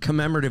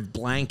commemorative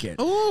blanket.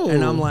 Ooh.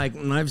 And I'm like,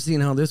 I've seen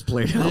how this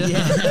played out.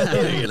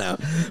 You know,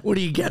 what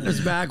are you getting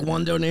us back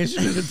one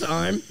donation at a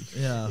time?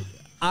 Yeah.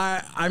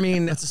 I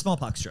mean, That's a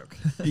smallpox joke.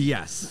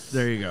 yes.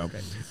 There you go.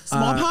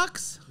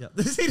 Smallpox? Yeah.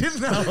 He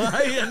didn't know.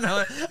 I didn't know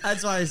it.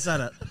 That's why I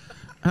said it.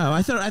 Oh,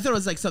 I thought it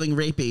was like something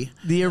rapey.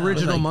 The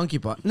original like-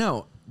 monkeypox.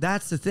 No,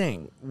 that's the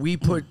thing. We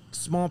put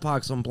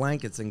smallpox on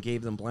blankets and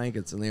gave them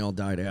blankets, and they all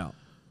died out.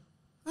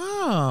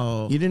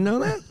 Oh. You didn't know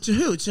that? To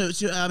who? To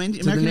To the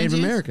American Native Indians?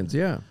 Americans,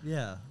 yeah.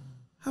 Yeah.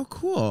 How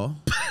cool.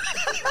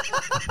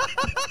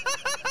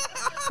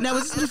 Now,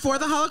 was this before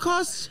the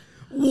Holocaust?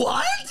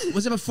 What?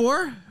 Was it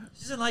before?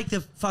 This is in like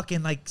the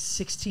fucking like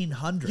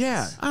 1600s.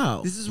 Yeah.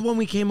 Oh. This is when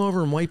we came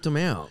over and wiped them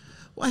out.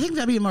 Well, I think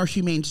that'd be more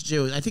humane to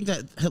do. I think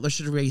that Hitler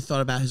should have really thought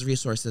about his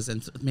resources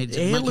and made it to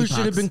Hitler should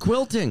have monkeypox. been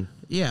quilting.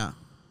 Yeah.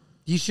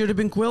 He should have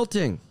been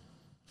quilting.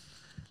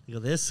 Look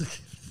at this.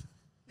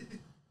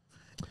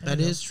 That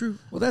is true.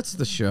 Well, that's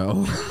the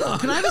show.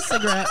 Can I have a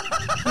cigarette?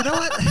 You know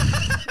what?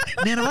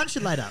 Nana, why don't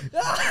you light up?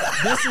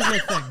 This is your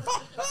thing.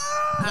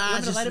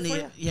 Just light it for need-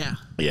 you? Yeah.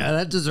 Yeah,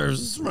 that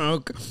deserves a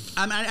smoke.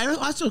 I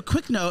also a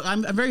quick note.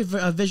 I'm a very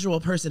visual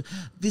person.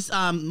 These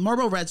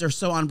Marlboro Reds are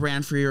so on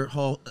brand for your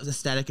whole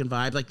aesthetic and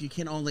vibe. Like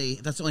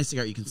that's the only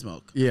cigarette you can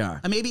smoke. Yeah.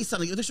 Maybe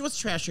something.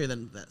 What's trashier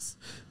than this?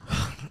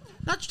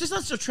 Not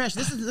so trash.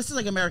 This is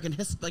like American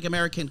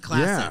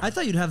classic. Yeah. I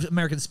thought you'd have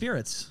American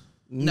Spirits.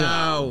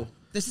 No.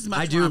 This is much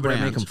I more do, on but I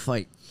brand. make them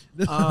fight.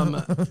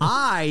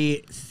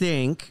 I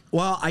think.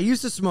 Well, I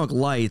used to smoke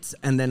lights,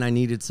 and then I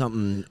needed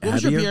something What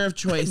was heavier. your beer of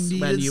choice when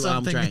Needed you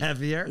something drank?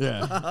 heavier.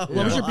 Yeah.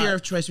 What was your beer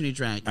of choice when you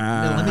drank?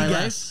 Let me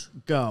guess.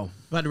 Go.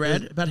 Bud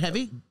Red? Bud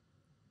Heavy?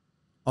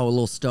 Oh, a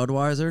little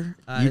Studweiser.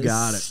 You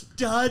got it.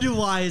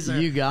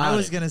 Studweiser. You got I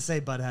was it. gonna say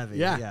Bud Heavy.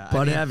 Yeah, I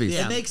Bud mean, Heavies.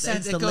 It makes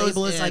sense. It The goes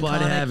label is in. iconic.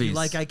 Bud Heavies. You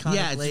like iconic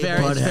Yeah, it's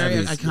labels. very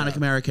Heavies. iconic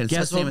American.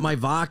 Guess Especially what my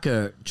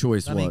vodka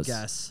choice Let was? me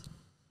guess.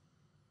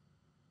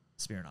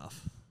 Smirnoff.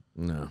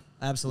 No.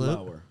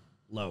 Absolute.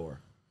 Lower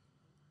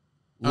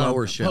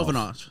shelf.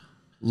 Povanov.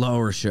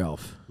 Lower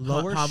shelf.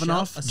 Lower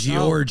Pavanoff? shelf.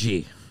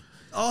 Georgie.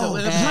 Oh,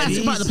 the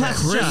plastic Jesus. jug.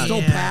 Crystal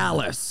Yeah.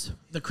 Palace.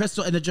 The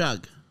crystal in the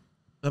jug.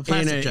 The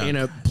plastic jug. In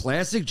a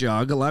plastic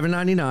jug,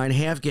 $11.99,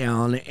 half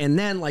gallon, and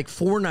then like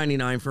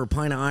 $4.99 for a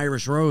pint of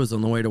Irish Rose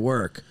on the way to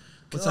work.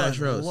 What's Irish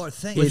Rose? Lord,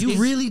 thank It's- you.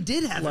 Really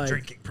did have a Like,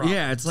 drinking problem.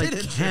 yeah, it's like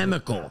Didn't you?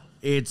 chemical.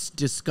 It's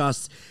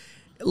disgusting.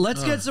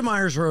 Let's get some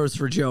Irish Rose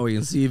for Joey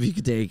and see if he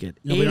can take it.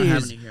 No, we It don't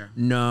have is any here.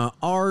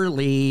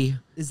 gnarly.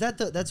 Is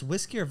that's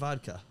whiskey or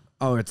vodka?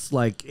 Oh,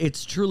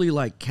 it's truly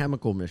like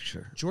chemical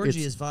mixture.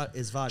 Georgie It's is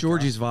vodka.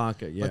 Georgie's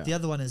vodka. Yeah. But the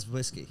other one is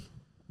whiskey.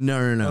 No.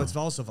 Oh, it's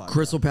also vodka.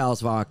 Crystal Palace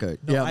vodka.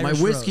 No, yeah, my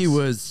Irish whiskey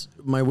Rose.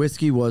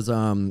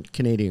 was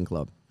Canadian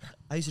Club.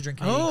 I used to drink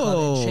Canadian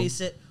Club and chase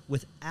it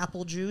with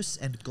apple juice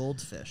and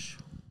goldfish.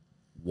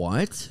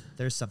 What?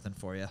 There's something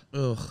for you.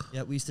 Ugh.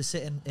 Yeah, we used to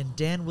sit in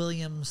Dan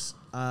Williams'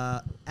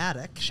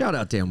 attic Shout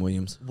out Dan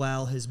Williams.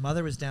 while his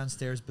mother was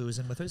downstairs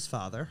boozing with his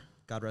father.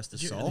 God rest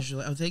his soul.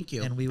 Oh, thank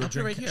you. And we I'll would put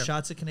it drink right here.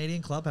 shots of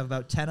Canadian Club, have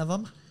about 10 of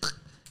them,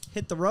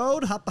 hit the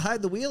road, hop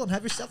behind the wheel, and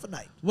have yourself a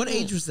night. What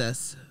age was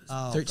this?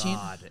 Oh, 13?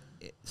 God.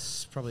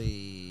 It's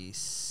probably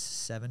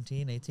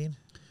 17, 18.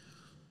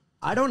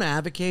 I don't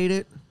advocate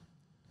it.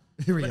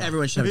 Here we But go.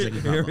 everyone should have a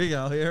drinking Here problem. we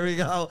go. Here we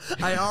go.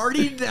 I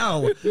already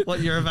know what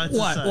you're about to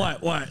say.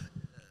 What?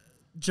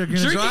 Drinking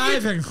and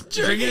driving.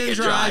 Drinking and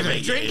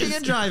driving. Drinking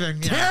and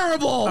driving. Yeah.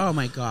 Terrible. Oh,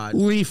 my God.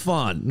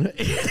 Fun.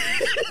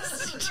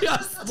 It's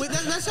just. Wait,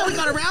 that's how we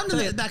got around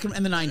to it back in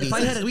the 90s. If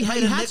I had we had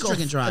a to drink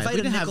and drive. If I We had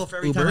a didn't have nickel for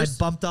every time I Ubers.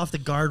 bumped off the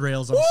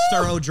guardrails on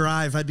Sturrow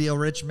Drive, I'd be a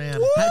rich man.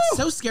 That's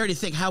so scary to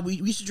think how we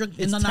used to drink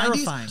in It's the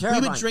terrifying. 90s. We would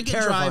Terrifying. drink and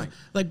Terrifying. drive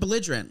like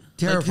belligerent.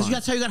 Terrifying. Because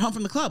that's how you got home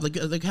from the club.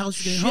 Like how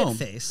else you getting home?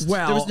 Shit-faced.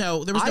 Well,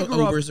 there was I no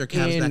grew up Ubers or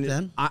cabs back in-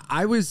 then.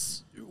 I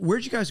was.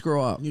 Where'd you guys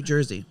grow up? New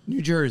Jersey.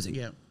 New Jersey.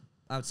 Yeah.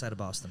 Outside of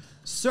Boston.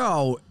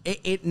 So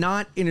it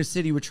not in a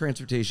city with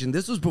transportation.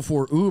 This was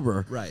before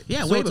Uber. Right.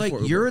 Yeah, So way it's like before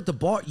Uber. you're at the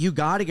bar. You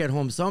got to get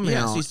home somehow.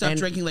 Yeah, so you stop And-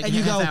 drinking like And a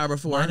you half go, hour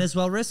before. might as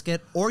well risk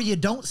it. Or you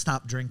don't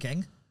stop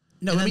drinking.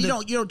 No, And I mean,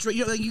 then you don't drink.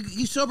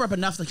 You sober up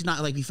enough to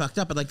not like be fucked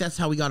up, but like that's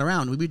how we got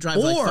around. We would drive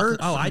like Or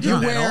Oh, I you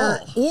don't at wear,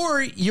 all.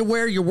 or you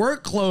wear your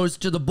work clothes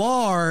to the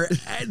bar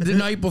the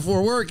night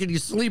before work, and you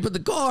sleep in the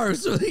car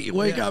so that you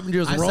wake up and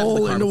just I've slept in the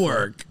roll car into before.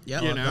 work.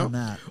 Yep. you I've know. done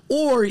that.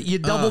 Or you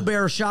double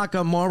barrel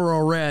shotgun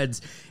Marlboro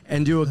Reds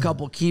and do a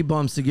couple key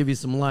bumps to give you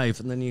some life,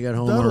 and then you get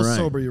home all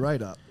right. you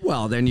right up.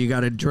 Well, then you got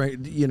to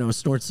drink,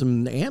 snort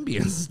some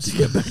Ambience to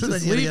get back to Then you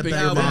sleep get at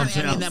back your to mom's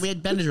bed. house. we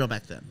had Benadryl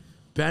back then.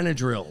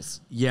 Benadryls,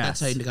 yes.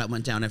 That's how you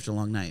went down after a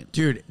long night.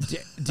 Dude,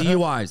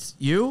 DUIs.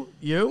 You?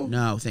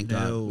 No, thank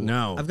God.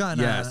 No. I've gotten,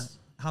 yes.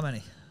 how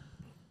many?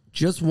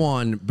 Just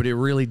one, but it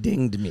really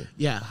dinged me.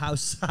 Yeah. How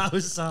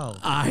so?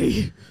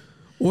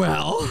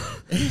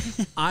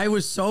 I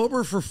was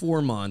sober for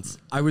 4 months.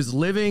 I was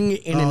living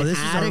in an this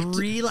addict. is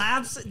a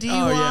relapse DUI?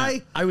 Oh, yeah.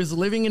 I was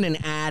living in an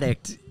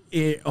addict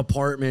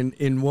apartment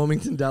in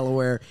Wilmington,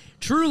 Delaware.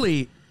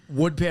 Truly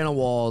wood panel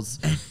walls,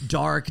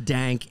 dark,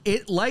 dank.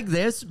 It like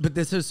this, but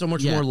this has so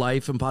much Yeah. more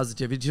life and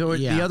positivity to it.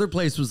 Yeah. The other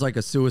place was like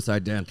a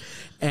suicide den.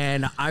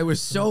 And I was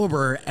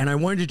sober and I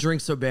wanted to drink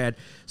so bad.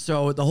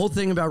 So the whole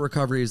thing about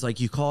recovery is like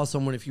you call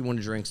someone if you want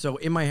to drink. So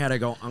in my head I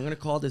go, I'm going to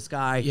call this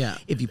guy. Yeah.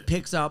 If he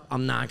picks up,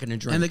 I'm not going to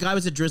drink. And the guy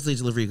was a Drizzly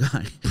delivery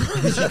guy.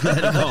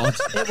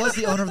 It was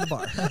the owner of the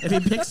bar. If he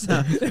picks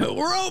up,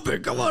 we're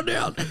open. Come on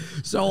down.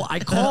 So I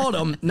called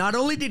him. Not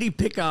only did he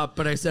pick up,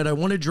 but I said, I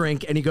want to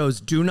drink. And he goes,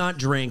 do not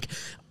drink.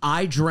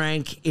 I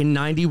drank in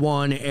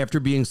 91 after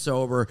being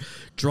sober,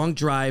 drunk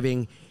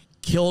driving,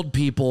 killed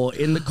people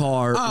in the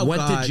car,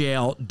 went God. to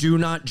jail. Do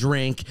not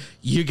drink.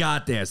 You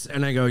got this.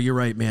 And I go, you're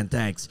right, man.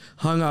 Thanks.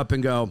 Hung up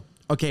and go,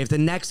 okay, if the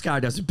next guy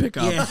doesn't pick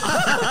up. Yeah.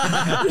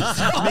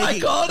 I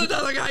called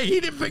another guy.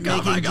 He didn't pick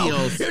up. I Making go,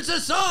 deals. it's a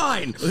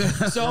sign.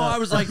 So I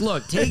was like,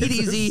 look, take it It's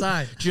a easy.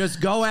 sign. Just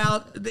go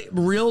out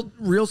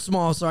real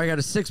small. So I got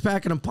a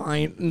 6-pack and a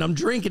pint and I'm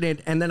drinking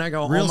it. And then I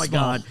go, Real oh my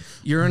small. God,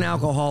 you're an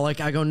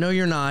alcoholic. I go, no,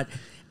 you're not.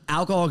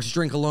 alcoholics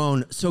drink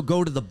alone, so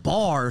go to the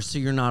bar so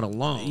you're not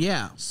alone.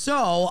 Yeah.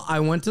 So I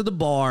went to the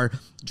bar,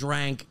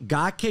 drank,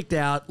 got kicked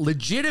out,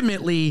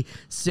 legitimately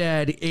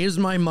said, "Is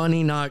my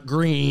money not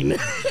green?"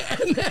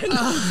 And then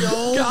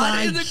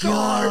got in the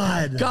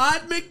car,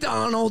 got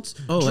McDonald's,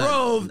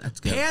 drove,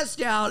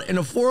 passed out in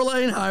a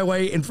 4-lane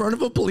highway in front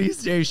of a police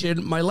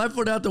station, my left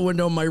foot out the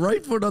window, my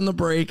right foot on the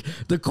brake,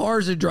 the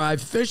car's a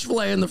drive, fish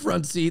fillet in the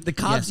front seat, the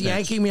cop's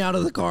yanking me out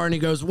of the car, and he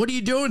goes, "What are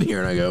you doing here?"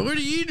 And I go, "What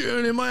are you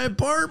doing in my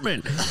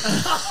apartment?"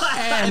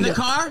 In the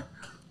car?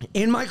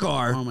 In my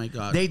car. Oh, my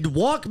God. They'd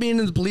walk me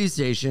into the police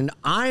station.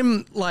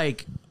 I'm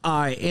like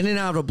in and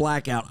out of a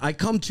blackout. I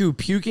come to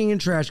puking in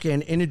trash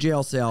can in a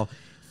jail cell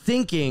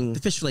thinking The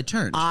fish fillet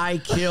turned.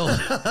 I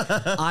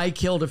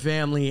killed a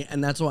family,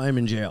 and that's why I'm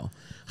in jail.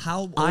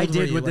 How old I were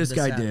did you what when this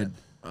guy happened?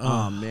 did.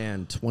 Oh,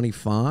 man,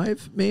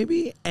 25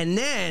 maybe? And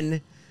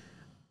then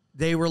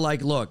they were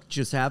like, "Look,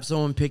 just have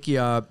someone pick you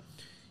up.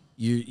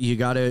 You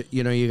gotta,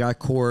 you got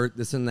court,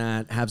 this and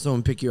that. Have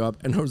someone pick you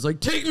up." And I was like,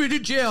 "Take me to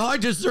jail. I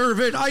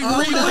deserve it. I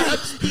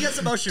relapsed. He gets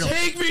emotional.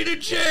 Take me to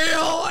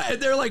jail." And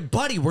they're like,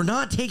 "Buddy, we're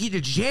not taking you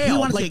to jail. You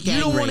wanna Like, get you gang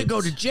don't want to raped."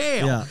 go to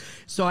jail." Yeah.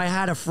 So I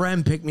had a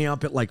friend pick me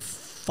up at like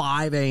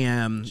 5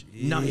 a.m.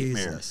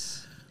 Nightmare.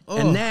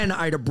 And then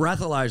I had a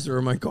breathalyzer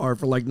in my car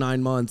for like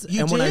 9 months.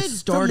 You and when I did? From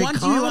started one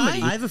comedy,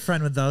 DUI? I have a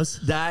friend with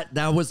those. that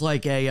was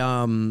like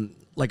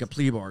a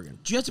plea bargain.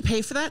 Do you have to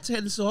pay for that to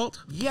get installed?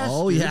 Yes.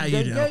 Oh, yeah,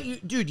 they you get do.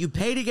 dude, you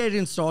pay to get it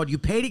installed. You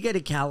pay to get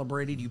it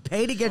calibrated. You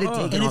pay to get it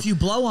taken And off. if you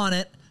blow on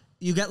it,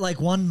 you get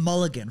like one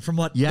mulligan from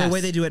what Yes. the way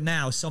they do it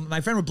now. So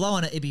my friend would blow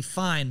on it, it'd be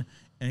fine,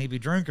 and he'd be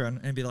drinking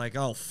and be like,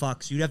 "Oh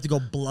fuck!" So you'd have to go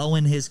blow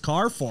in his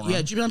car for him.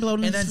 Yeah, do you mind blowing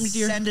and in then for me,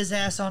 dear? send his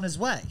ass on his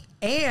way.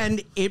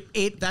 and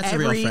it That's a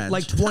real every friend.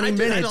 like 20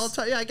 minutes.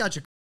 Yeah, I got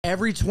you.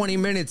 Every 20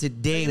 minutes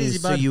it dings, easy,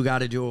 so bud. you got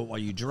to do it while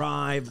you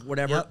drive,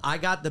 whatever. Yep. I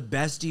got the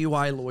best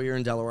DUI lawyer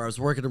in Delaware. I was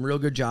working a real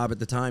good job at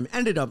the time.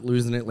 Ended up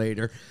losing it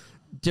later.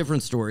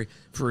 Different story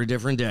for a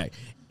different day.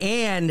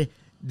 And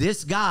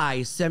this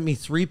guy sent me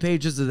 3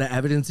 pages of the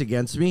evidence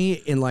against me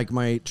in like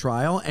my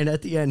trial. And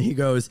at the end, he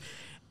goes,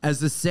 "As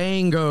the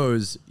saying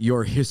goes,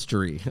 your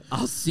history.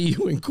 I'll see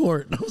you in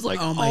court." And I was like,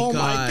 Oh, my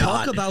God.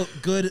 Talk about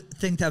good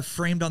thing to have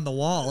framed on the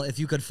wall. If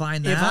you could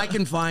find that, If I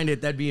can find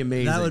it, that'd be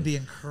amazing. that would be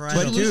Did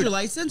incredible. you lose dude, your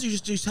license? Or you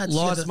just had to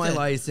Lost get the my thing?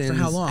 license. For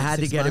how long? Had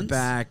to 6 get months? it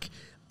back.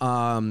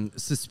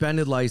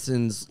 Suspended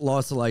license.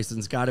 Lost the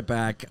license. Got it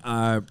back.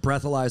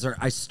 Breathalyzer.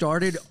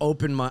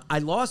 I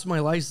lost my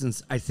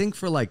license, I think,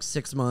 for like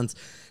 6 months.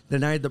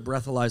 Then I had the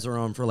breathalyzer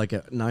on for like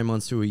 9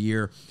 months to a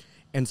year.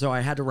 And so I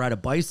had to ride a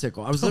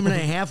bicycle. I was living in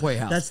a halfway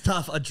house. That's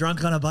tough. A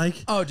drunk on a bike.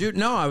 Oh, dude,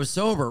 no, I was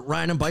sober,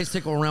 riding a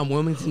bicycle around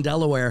Wilmington,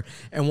 Delaware.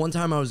 And one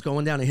time I was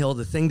going down a hill.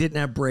 The thing didn't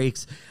have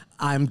brakes.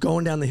 I'm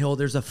going down the hill.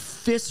 There's a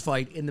fist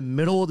fight in the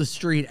middle of the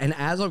street. And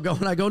as I'm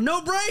going, I go, "No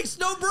brakes,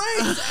 no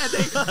brakes." And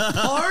they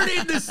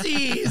parted the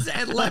seas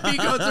and let me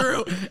go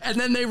through. And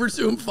then they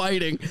resumed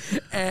fighing.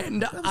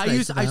 And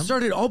I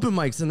started open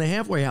mics in the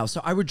halfway house.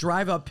 So I would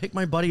drive up, pick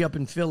my buddy up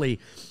in Philly,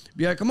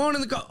 be like, "Come on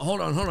in the car.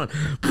 Hold on. All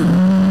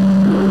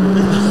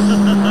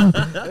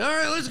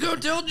right, let's go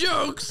tell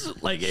jokes."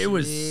 Like, it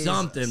was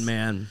something,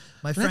 man.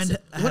 My friend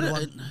had what a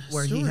one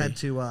where he had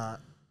to.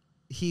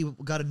 He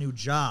got a new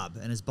job,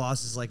 and his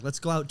boss is like, "Let's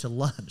go out to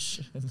lunch."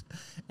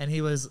 And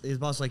his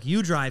boss was like,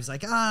 "You drive." He's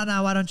like, "Ah,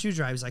 no, why don't you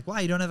drive?" He's like,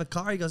 "Why, you don't have a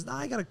car?" He goes, "No,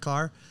 I got a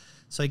car."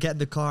 So I get in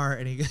the car,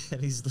 and he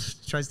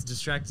tries to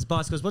distract his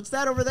boss. Goes, "What's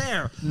that over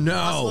there?" No.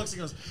 Boss looks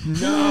and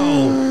goes,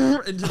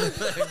 No. into the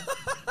thing.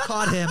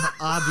 Caught him,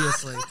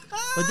 obviously.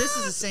 But this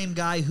is the same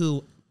guy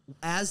who,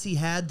 as he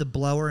had the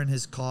blower in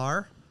his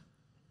car,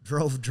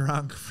 drove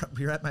drunk.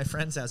 We were at my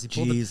friend's house. He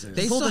pulled Jesus.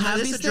 They pulled still the, have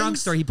this these is a drunk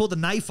things? story. He pulled a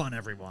knife on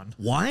everyone.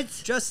 What?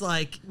 Just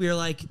like, we were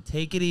like,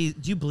 "Take it easy."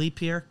 Do you bleep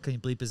here? Can you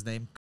bleep his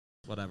name?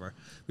 Whatever.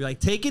 We were like,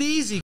 "Take it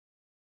easy."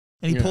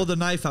 And he pulled the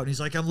knife out, and he's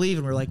like, "I'm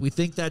leaving." We're like, "We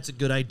think that's a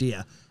good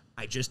idea.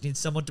 I just need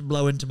someone to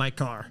blow into my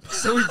car."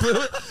 So we blew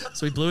it.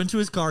 So he blew into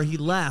his car. He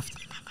left,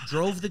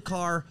 drove the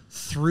car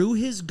through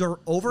his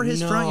over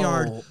his front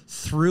yard,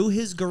 through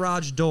his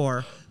garage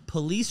door.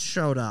 Police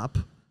showed up.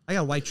 I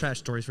got white trash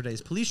stories for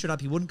days. Police showed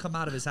up. He wouldn't come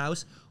out of his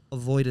house.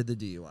 Avoided the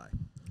DUI.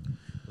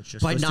 Which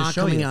just By goes to not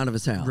show coming you, out of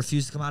his house.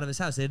 refused to come out of his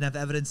house. They didn't have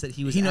evidence that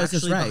he was He knows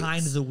his actually rights.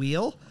 behind the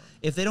wheel.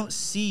 If they don't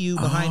see you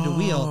behind the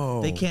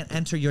wheel, they can't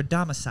enter your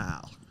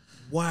domicile.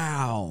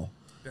 Wow.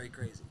 Very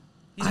crazy.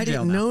 I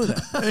didn't know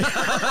that.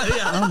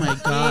 Oh, my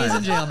He's God.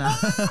 in jail now.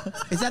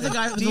 Is that the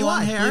guy with the DUI,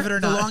 long hair? believe it or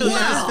The not. long Yeah,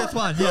 hair? his fifth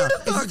one. Yeah.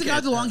 Is this the guy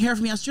with the long hair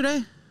from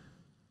yesterday?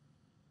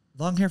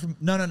 Long hair from...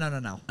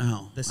 No.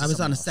 Oh, This is I was on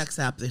someone a else. sex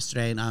app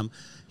yesterday, and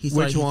he said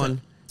Which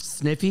one?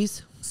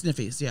 Sniffies?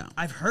 Sniffies, yeah.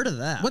 I've heard of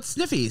that. What's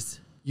Sniffies?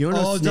 You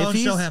don't know Oh, Sniffies? don't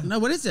show him. No,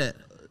 what is it?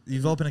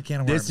 You've opened a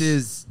can of worms. This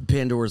is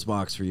Pandora's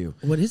box for you.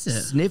 What is it?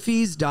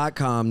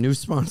 Sniffies.com, new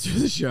sponsor of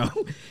the show,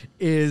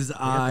 is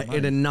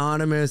an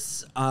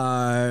anonymous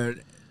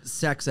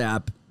sex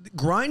app.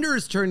 Grindr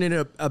has turned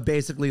into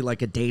basically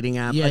like a dating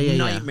app, Yeah.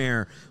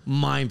 nightmare,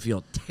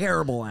 minefield,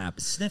 terrible app.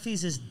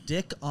 Sniffies is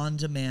dick on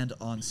demand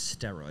on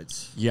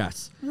steroids.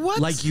 Yes. What?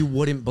 Like you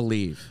wouldn't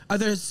believe. Are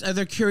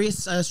there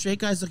curious straight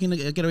guys looking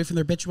to get away from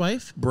their bitch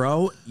wife?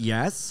 Bro,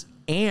 yes.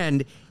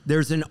 And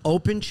there's an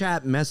open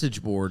chat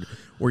message board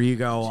where you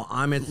go,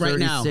 I'm at Right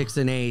now. 36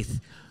 and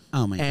 8th.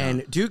 Oh my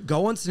And god! dude,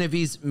 go on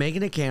Sniffies, make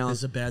an account.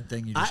 It's a bad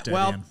thing you just did.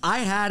 Well, Ian. I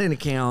had an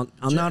account.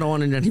 I'm not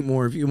on it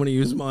anymore if you want to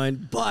use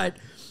mine. But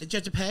Did you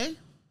have to pay?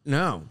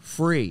 no,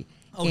 free.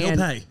 Oh, he'll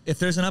pay. If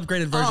there's an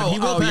upgraded version, he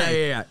will oh,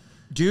 pay. yeah.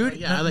 Dude,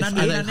 Yeah, I like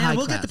high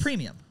we'll get class. the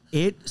premium.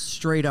 it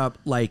straight up,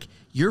 like,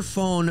 your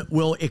phone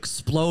will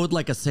explode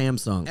like a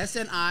Samsung.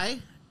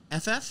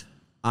 SNIFF?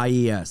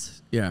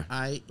 IES. Yeah.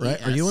 IES.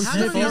 Right? Are you on How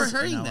have you Sniffies? never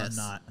heard No, this?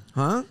 I'm not.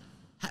 Huh?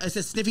 It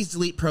says Sniffy's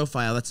delete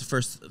profile. That's the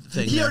first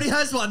thing. He there. already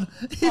has one.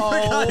 He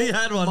forgot he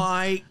had one.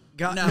 My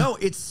God. No. No,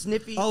 it's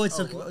Sniffy. Oh, it's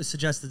a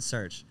suggested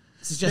search.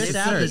 Suggested This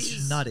app search.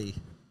 is nutty.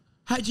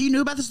 How, do you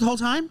know about this the whole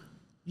time?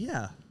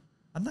 Yeah,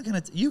 I'm not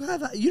gonna. You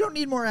don't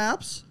need more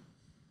apps.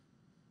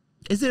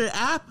 Is it an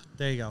app?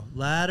 There you go.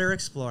 Ladder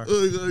Explorer.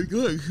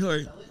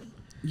 Sorry.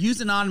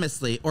 Use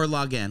anonymously or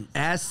log in.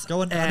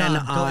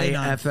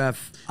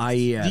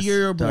 SNIFFIES. The year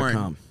you were born.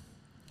 .com.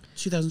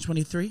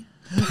 2023.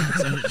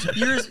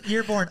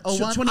 You're born. Oh,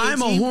 one. 2018.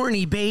 I'm a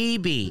horny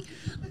baby.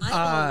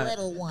 I'm a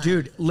little one.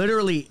 Dude,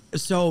 literally,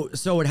 so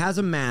it has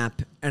a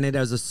map and it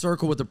has a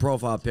circle with a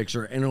profile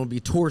picture and it'll be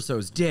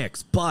torsos,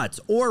 dicks, butts,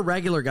 or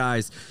regular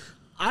guys.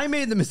 I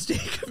made the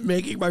mistake of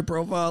making my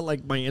profile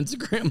like my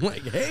Instagram,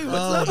 like, hey,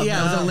 what's up?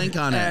 Yeah, there's a link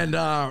on it. And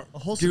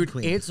wholesome dude,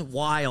 queen. it's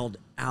wild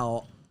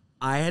how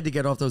I had to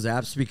get off those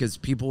apps because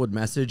people would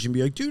message and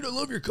be like, dude, I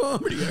love your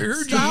comedy. I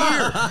heard you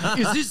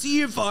here. Is this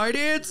Ian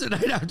Finance? And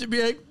I'd have to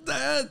be like,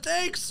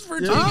 thanks for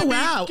taking me.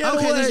 wow. Get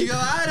Okay, away." there you go.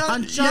 I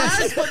don't-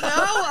 Yes, but no,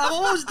 I'm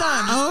almost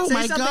done. Oh Say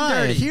my something God.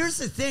 dirty. Here's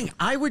the thing.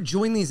 I would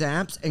join these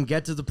apps and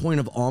get to the point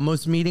of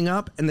almost meeting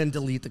up and then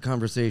delete the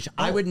conversation.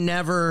 I would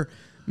never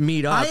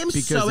meet up. I am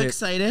because so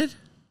excited.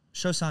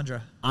 Show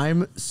Sandra.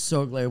 I'm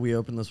so glad we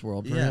opened this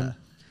world for him.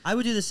 I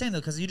would do the same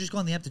though because you just go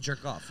on the app to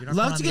jerk off. You're not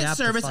Love going to on the get app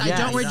service. fuck I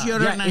don't it wear up.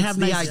 deodorant and I it's have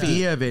the nice feet.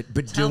 idea of it,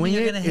 but Tell me doing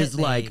you're it gonna hit is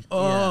me. like, Yeah.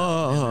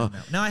 oh. No.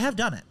 Now I have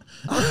done it.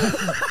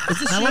 Is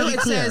this I true? wanna be It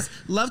clear. says,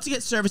 love to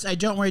get service. I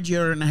don't wear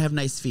deodorant and I have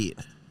nice feet.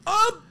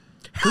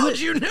 How'd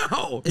you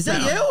know? Is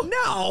that you?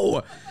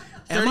 No.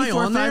 Am I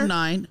on there?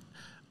 3459.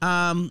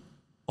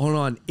 Hold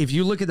on. If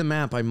you look at the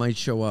map, I might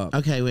show up.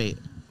 Okay, wait.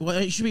 Well,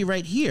 it should be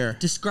right here.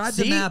 Describe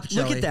See? the map,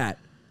 Joey. Look at that.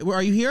 Where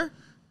are you here?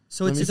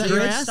 So it's Is a that your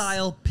grid ass?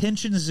 style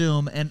pinch and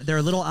zoom, and there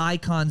are little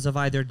icons of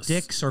either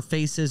dicks or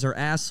faces or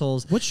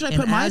assholes. What should I and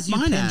put as you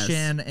mine pinch as?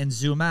 in and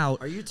zoom out,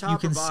 Are you top you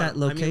can or bottom? set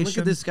location. I mean, look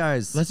at this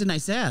guy's. That's a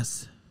nice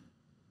ass.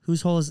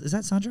 Whose hole is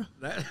that? Sandra?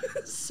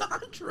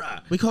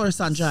 Sandra. We call her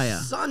Sanjaya.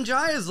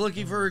 Sanjay is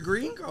looking for a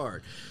green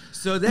card.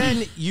 So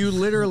then you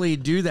literally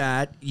do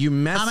that. You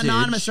message. I'm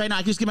anonymous right now. I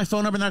can just get my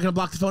phone number and they're not going to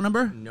block the phone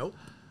number? Nope.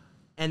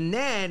 And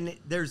then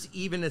there's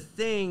even a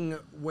thing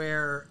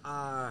where,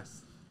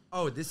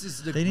 this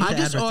is the. They need I to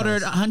just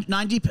advertise. ordered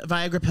 90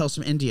 Viagra pills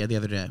from India the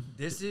other day.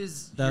 This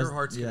is That's- your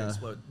heart's gonna yeah.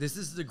 explode. This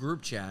is the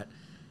group chat.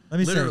 Let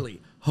me say-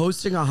 literally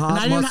hosting a And hot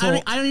I don't, muscle.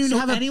 even, I don't even So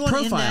have a anyone in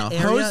profile.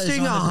 that area is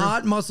Hosting a on the group.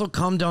 hot muscle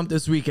cum dump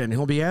this weekend.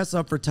 He'll be ass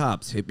up for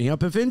tops. Hit me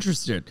up if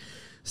interested.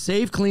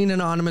 Safe, clean,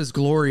 anonymous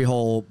glory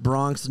hole.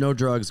 Bronx, no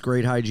drugs,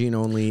 great hygiene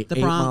only. The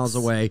 8 Bronx. miles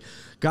away.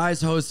 Guys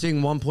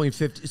hosting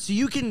 1.50. So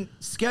you can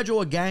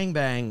schedule a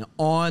gangbang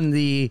on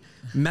the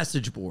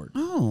message board.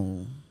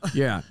 Oh.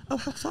 Yeah.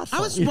 I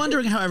was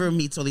wondering how everyone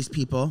meets all these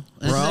people.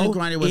 And Bro,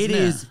 Grindr wasn't it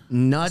there. is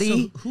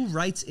nutty. So who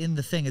writes in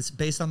the thing? It's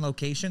based on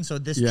location. So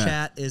this Yeah.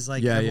 chat is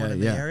like Yeah, everyone yeah, in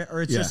the yeah. area,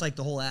 or it's Yeah. just like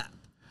the whole app.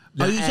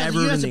 Oh, you have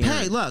Everyone to in the pay.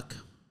 area. Look.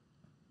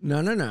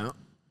 No.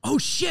 Oh,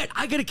 shit.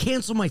 I got to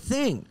cancel my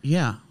thing.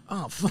 Yeah.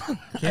 Oh, fuck.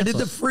 I did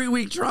the free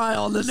week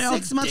trial. And then now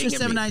 6 months for it's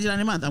dinging me.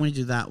 $7.99 a month. I'm going to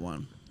do that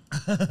one.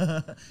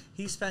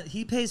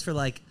 He pays for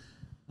like,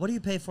 what do you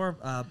pay for?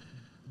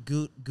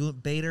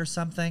 Goot bait or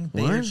something?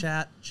 Baiter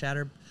What?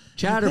 chatter.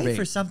 Chatterbait. You pay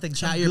for something.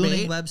 Some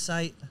Chatterbait? gooning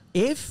website.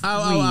 If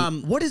Oh, we,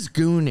 what is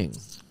gooning?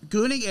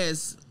 Gooning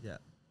is Yeah.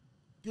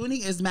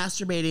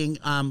 masturbating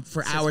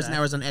for hours and back.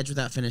 hours on edge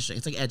without finishing.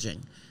 It's like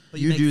edging. But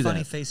You you, make do funny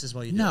that. faces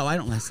while you do No, it. I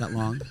don't last that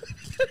long.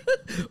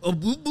 Oh,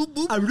 boop, boop,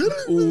 boop.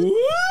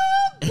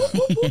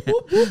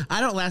 I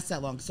don't last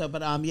that long. So,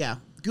 but yeah,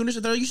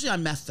 Gooners they're usually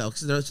on meth though,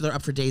 because they're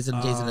up for days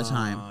and days at a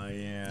time. Oh,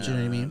 yeah. Do you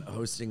know what I mean?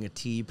 Hosting a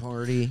tea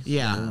party.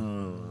 Yeah,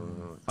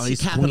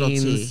 Ice capital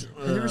Queens. T.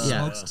 Have you ever Yeah.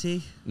 smoked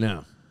tea?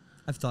 No.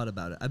 I've thought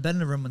about it. I've been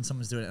in a room when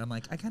someone's doing it. And I'm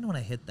like, I kind of want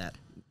to hit that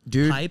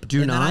Dude, pipe. do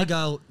and not. then I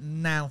go,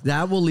 no.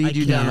 That will lead I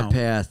you down a can't.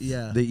 path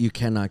Yeah. that you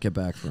cannot get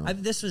back from.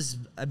 This was,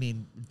 days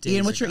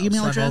Ian, what's your ago,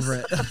 email so address? I'm over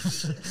it.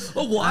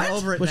 Oh, what? I'm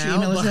over it What's now.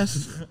 your email but-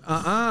 address?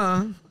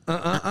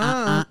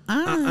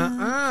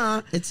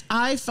 It's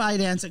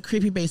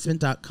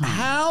iFidance@creepybasement.com.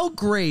 How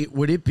great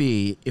would it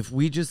be if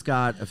we just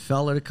got a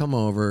fella to come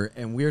over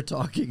and we're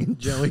talking and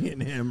Joey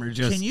and him are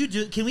just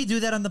Can we do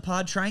that on the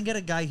pod? Try and get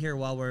a guy here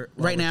while we're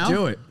Right now?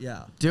 do it.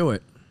 Yeah. Do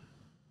it.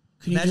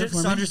 Can you do Imagine it for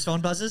me? Sandra's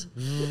phone buzzes.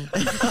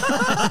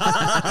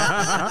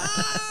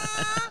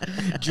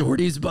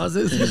 Jordy's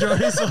buzzes.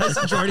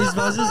 Jordy's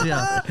buzzes.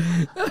 Yeah.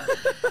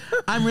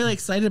 I'm really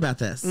excited about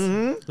this.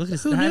 Look at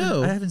this. Who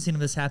knew? I haven't seen him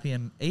this happy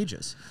in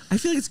ages. I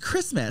feel like it's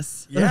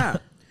Christmas. Yeah.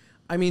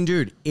 I mean,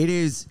 dude,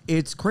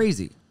 it's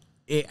crazy.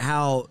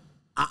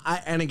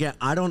 And again,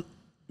 I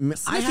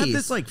have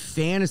this like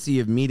fantasy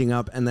of meeting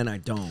up and then I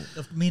don't.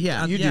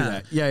 Yeah. You do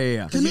that.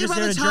 Yeah. Because you're just by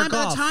there the to jerk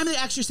time off. they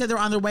actually said they're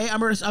on their way,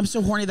 I'm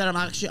so horny that I'm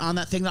actually on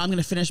that thing that I'm going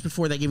to finish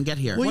before they even get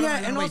here. Well, What, yeah, am I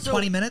gonna and wait also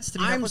 20 minutes to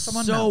meet up I'm with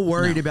someone? so No.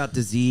 worried No. about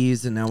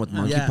disease and now with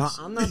monkeypox. Yes.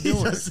 I'm not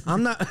doing it.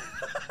 I'm not.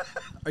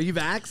 Are you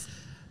vaxxed?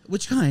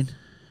 Which kind?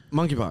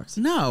 Monkeypox.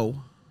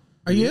 No.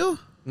 Are you?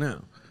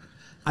 No.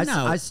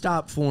 No. I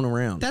stopped fooling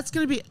around. That's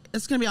gonna be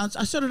on.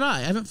 So did I.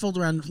 I haven't fooled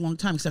around for a long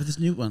time except for this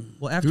new one.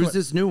 Well, after Who's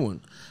this new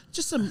one?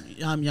 Just some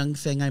young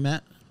thing I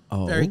met.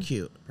 Oh. Very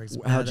cute.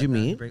 How'd you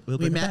meet? We'll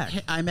We bring it met.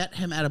 back. I met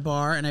him at a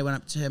bar, and I went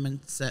up to him and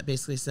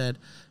basically said,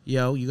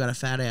 "Yo, you got a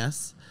fat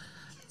ass."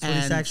 That's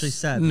what he actually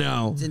said.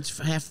 No.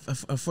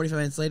 45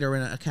 minutes later, we're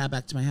in a cab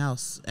back to my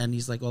house, and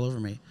he's like all over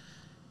me.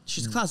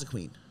 She's a closet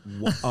queen.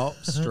 Oh,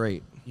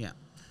 straight. Yeah.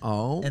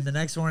 Oh. And the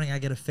next morning, I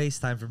get a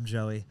FaceTime from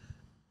Joey.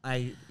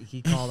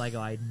 He called. I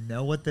go, I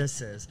know what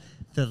this is.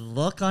 The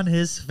look on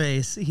his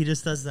face. He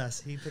just does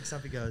this. He picks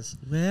up. He goes.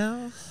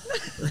 Well,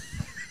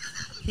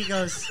 He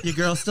goes. your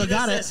girl still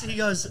got it. He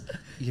goes.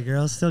 Your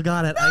girl still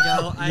got it.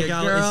 I Your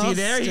go. girl Is he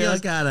there? He still goes.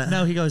 got it.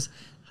 No. He goes.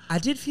 I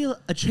did feel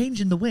a change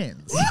in the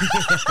winds.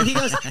 He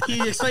goes.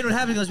 He explained what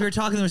happened. He goes. We were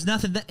talking. There was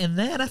nothing. And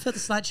then I felt a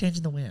slight change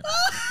in the wind.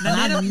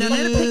 Now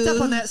Nana picked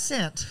up on that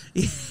scent.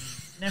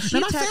 Now she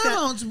Now my attacked that.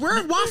 pheromones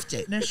were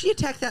wafted. Now she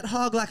attacked that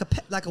hog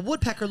like a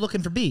woodpecker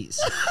looking for bees,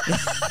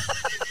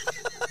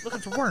 looking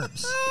for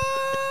worms.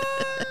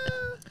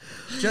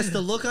 Just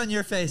the look on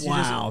your face.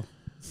 Wow.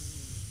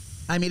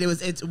 I mean,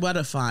 it's what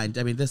a find.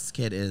 I mean, this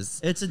kid is.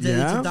 It's a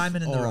Yeah?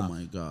 diamond in the Oh rough.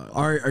 my god.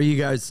 Are you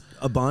guys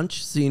a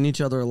bunch? Seeing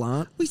each other a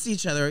lot? We see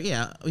each other.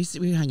 Yeah,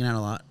 we're hanging out a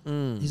lot.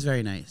 He's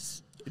very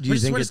nice. Do you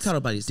think we're it's just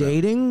cuddle buddies? though.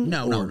 dating?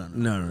 No, or- no.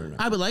 No.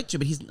 I would like to,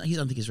 but I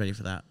don't think he's ready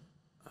for that.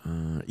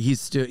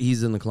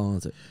 He's in the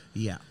closet.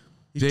 Yeah.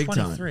 He's Big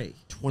 23. time.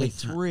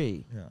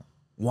 23. Yeah.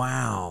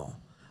 Wow.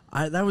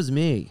 That was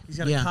me. He's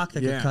got Yeah. a cock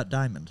that Yeah. could cut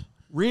diamond.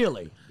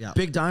 Really? Yeah.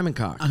 Big diamond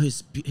cock. Oh,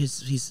 he's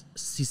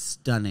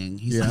stunning.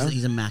 Yeah?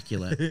 He's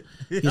immaculate.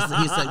 He's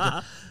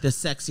like the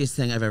sexiest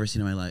thing I've ever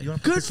seen in my life. You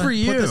wanna Good put this for on,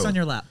 you. Put this on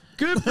your lap.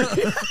 Good for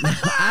you.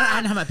 I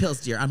don't have my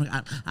pills, dear.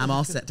 I'm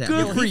all set down.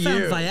 Good for He found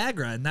you.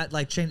 Viagra, and that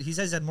like changed. He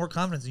says he had more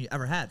confidence than you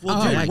ever had. Well,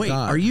 Oh dude, my wait.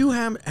 God. Are you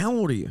how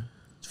old are you?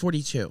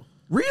 42.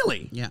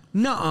 Really? Yeah.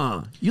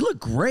 Nuh-uh. You look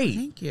great.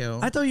 Thank you.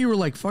 I thought you were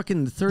like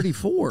fucking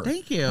 34.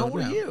 Thank you. How old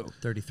are No. you?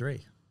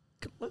 33.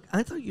 Look,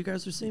 I thought you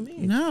guys were the same age.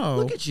 No.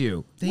 Look at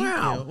you. Thank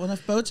wow. you. Well,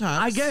 enough Botox.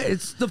 I get it.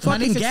 It's the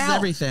Money fucking fixes gout.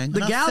 everything. The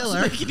Enough gout's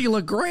filler. making you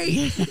look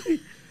great.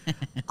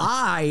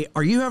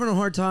 Are you having a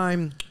hard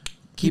time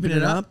keeping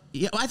it up?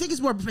 Yeah, well, I think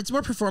it's more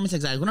performance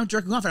anxiety. When I'm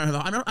jerking off, I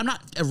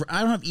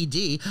don't have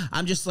ED.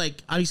 I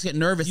just get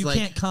nervous. You like,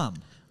 can't come.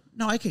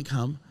 No, I can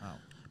come. Oh.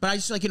 But I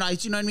just you know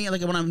what I mean?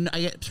 Like when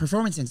I get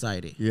performance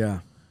anxiety. Yeah.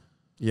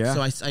 Yeah.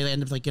 So I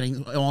end up like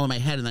getting all in my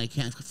head and I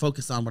can't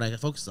focus on what I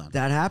focus on.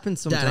 that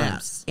happens sometimes.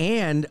 ass.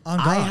 And On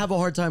I God. have a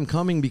hard time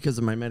coming because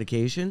of my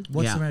medication.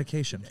 What's Yeah. the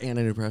medication?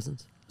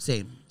 Antidepressants.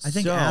 Same. I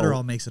think So-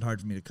 Adderall makes it hard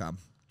for me to come.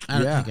 I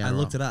don't Yeah. think I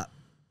looked it up.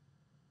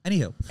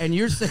 Anywho, And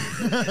you're saying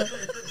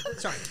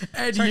sorry.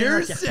 and Sorry to you're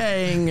interrupt you.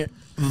 saying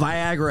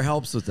Viagra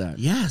helps with that.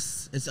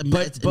 Yes, it's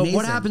But amazing.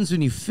 what happens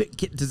when you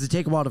does it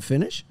take a while to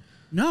finish?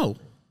 No,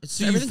 it's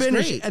So you everything's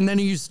finish great. and then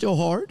are you still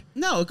hard?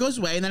 No, it goes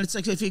away, and then it's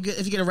like if you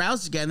get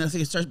aroused again, then if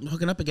you start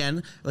hooking up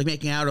again, like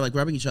making out or like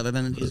rubbing each other,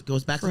 then it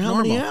goes back For to how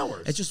normal. many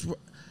hours? It's just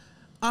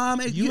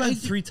You went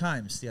 3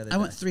 times the other day. I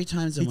went 3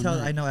 times in He one tells,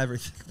 night. I know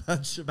everything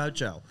about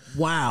Joe.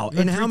 Wow. You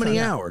went In how 3 many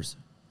times. hours?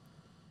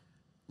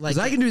 Like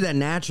Because I can do that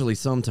naturally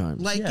sometimes.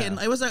 like Yeah.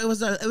 it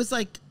was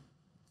like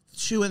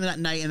 2 in that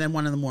night and then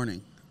 1 in the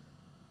morning.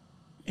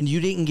 And you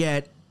didn't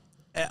get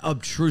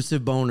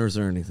obtrusive boners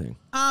or anything.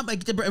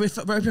 Like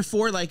right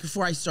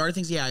before I started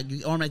things, yeah, I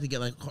automatically get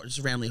like just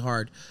randomly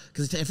hard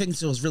because I think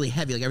it was really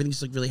heavy. Like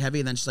everything's like really heavy,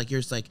 and then just like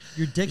you're just like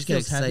Your dick just get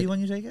feels heavy excited. when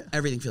you take it?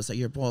 Everything feels like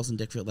your balls and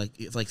dick feel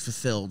like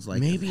fulfilled,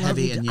 like Maybe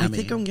heavy and I yummy.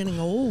 think I'm getting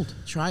old.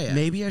 Try it.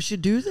 Maybe I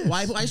should do this.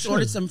 Well, I just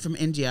ordered some from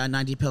India,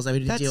 90 pills. I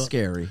did a That's deal.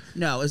 scary.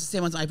 No, it was the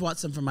same ones. I bought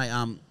some from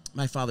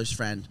my father's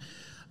friend,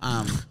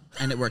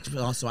 and it worked.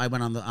 Also, I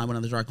went on the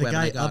dark web and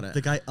I got it.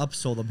 The guy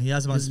upsold him. He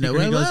has him on There's speaker. no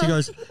way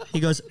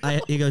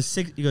He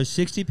goes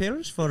 60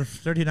 pills for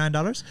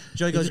 $39.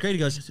 Joey goes, great. He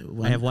goes,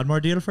 I have one more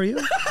deal for you.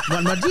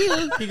 One more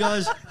deal. He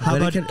goes, how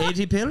about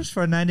 80 pills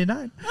for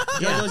 $99?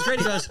 Yeah, he goes, great.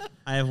 He goes,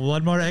 I have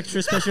one more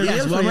extra special Yes,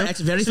 deal for one more you.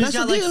 extra very so he's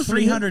special got like deal for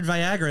you. 300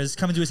 Viagras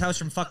coming to his house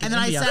from fucking And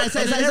then India. I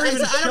said, And they never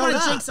even I don't showed want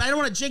up. to jinx. I don't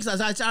want to jinx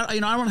us. I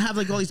don't want to have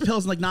like all these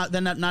pills and like not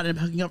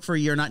hooking up for a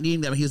year, not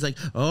needing them. He was like,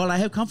 "Oh, I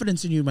have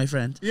confidence in you, my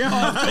friend."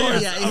 Yeah, of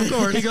course. Yeah, of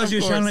course. He goes,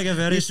 you sound like a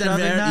very He said,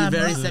 strapping man.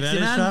 very sexy Very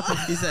man.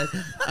 strapping. He said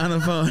on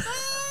the phone.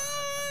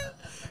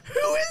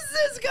 Who is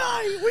this guy?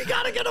 guy. We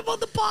gotta get him on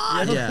the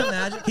pod. Yeah.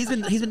 Imagine. He's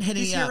been hitting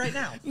He's me here up. right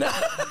now. Yeah,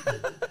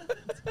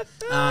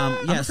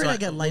 I'm afraid I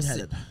get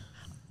lightheaded.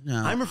 No,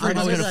 I'm afraid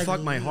I'm he's gonna like-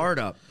 fuck my heart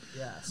up.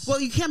 Yes. Well,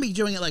 you can't be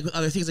doing it like with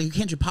other things. Like you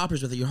can't do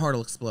poppers with it. Your heart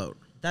will explode.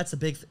 That's a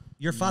big.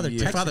 Your father.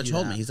 Yeah. My texted father you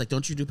told that. me. He's like,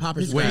 "Don't you do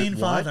poppers?" His with green that."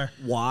 father.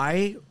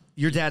 Why?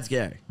 Your dad's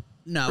gay.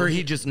 No, Or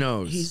he just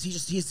knows.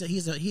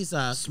 He's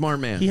a Smart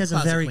man. He has a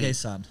Closet very queen. gay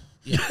son.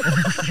 yeah.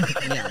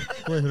 yeah.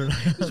 Believe it or not.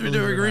 He's been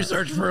doing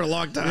research for a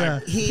long time. Yeah.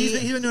 He-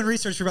 He's been doing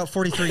research for about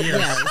 43 years.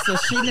 Yeah, so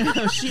she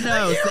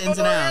knows the ins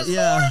and outs.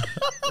 Yeah.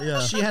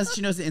 Yeah. She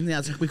knows the ins and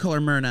outs. We call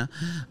her Myrna.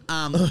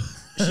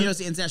 She knows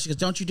the ins and outs. She goes,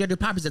 "Don't you dare do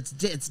poppers. It's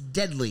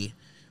deadly."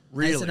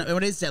 Really? I said, no,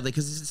 it is deadly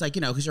because it's like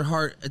because your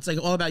heart. It's like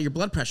all about your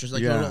blood pressure. It's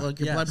like, Yeah. your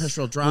Yes. blood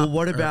pressure will drop. Well,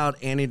 what or-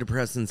 about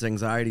antidepressants,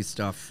 anxiety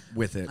stuff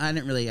with it? I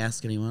didn't really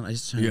ask anyone. I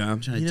just trying Yeah.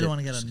 to. He didn't want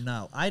to get a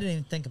no. I didn't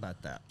even think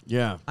about that.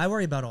 Yeah. I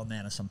worry about old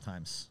Nana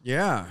sometimes.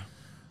 Yeah.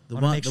 I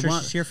want to make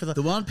sure she's here for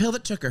the one pill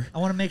that took her. I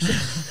want to make sure.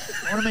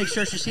 I want to make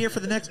sure she's here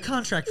for the next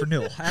contract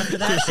renewal. After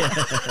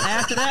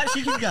that,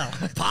 she can go.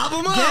 Pop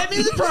him up. Get me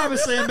the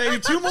promised land, baby.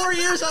 2 more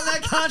years on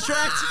that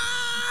contract.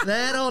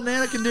 Then old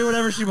Nana can do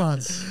whatever she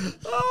wants.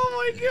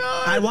 Oh, my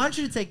God. I want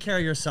you to take care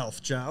of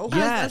yourself, Joe.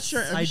 Yes. I'm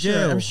sure. I do.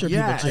 do. I'm sure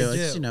Yes. people do.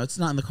 I It's, do. it's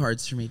not in the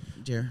cards for me,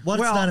 dear. What's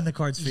Well- not in the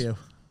cards for you?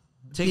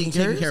 Taking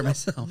Taking care of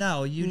yourself? myself.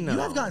 No, you No.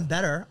 have gotten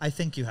better. I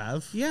think you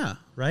have. Yeah.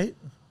 Right?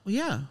 Well,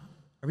 yeah.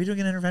 Are we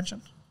doing an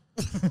intervention?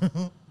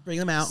 Bring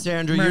them out.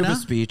 Sandra, you have Myrna? a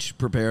speech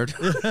prepared.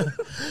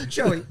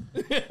 Joey,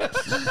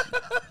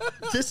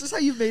 this is how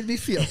you've made me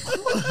feel.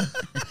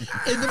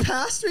 In the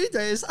past 3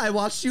 days, I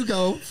watched you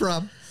go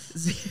from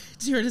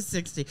 0 to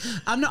 60.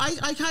 No,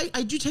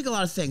 I do take a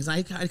lot of things.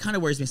 It kind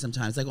of worries me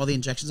sometimes. Like all the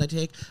injections I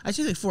take. I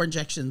take like 4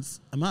 injections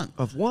a month.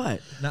 Of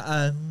what?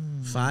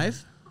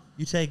 5?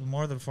 You take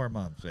more than 4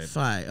 months, babe.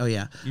 5. Oh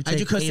yeah. You I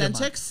do take 8 a month.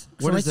 Cosentix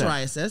What for my is that?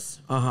 psoriasis.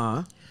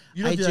 Uh-huh.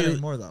 You don't I do that do-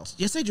 anymore, though.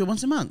 Yes, I do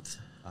once a month.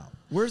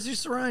 Where's your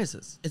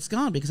psoriasis? It's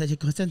gone because I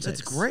take Cosentix.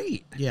 That's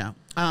great. Yeah.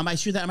 I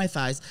shoot that on my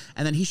thighs,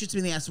 and then he shoots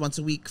me in the ass once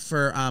a week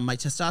for my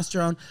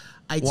testosterone.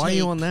 Why are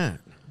you on that?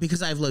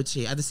 Because I have low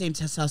T. I have the same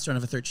testosterone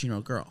of a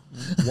 13-year-old girl.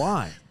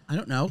 Why? I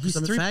don't know, because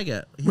I'm a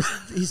faggot.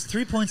 He's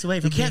 3 points away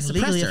from You being can't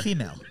suppress legally her. a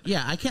female.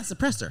 Yeah, I can't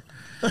suppress her.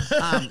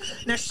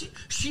 Now,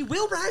 she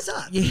will rise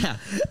up. Yeah.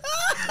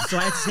 So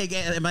I have to take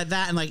that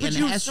and like But and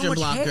you have so estrogen much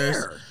blockers.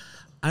 hair.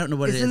 I don't know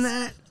what it is. Isn't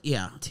that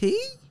Yeah.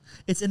 tea?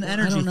 It's an I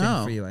energy don't thing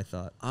know. for you, I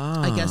thought.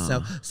 I guess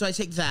so. So I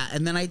take that,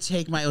 and then I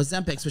take my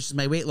Ozempic, which is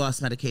my weight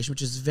loss medication,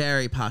 which is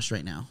very posh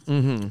right now.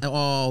 Mm-hmm.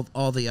 All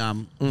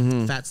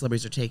the fat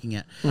celebrities are taking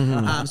it.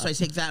 So I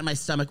take that in my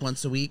stomach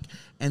once a week,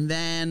 and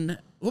then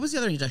what was the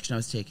other injection I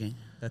was taking?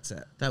 That's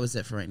it. That was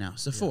it for right now.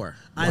 So 4.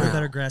 I have a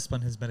better grasp on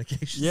his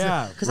medications.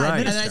 Yeah, Because right. I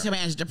And then I administer.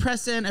 take my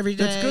antidepressant every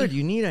day. That's good.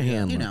 You need a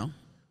handler. You know,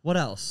 What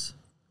else?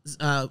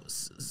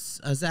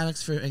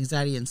 Xanax for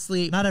anxiety and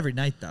sleep. Not every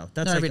night, though.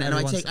 That's Not like every night. No,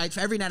 once-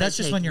 every night. That's I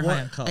just take when you're high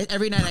on coke.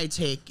 every night I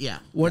take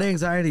What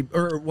anxiety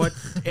or what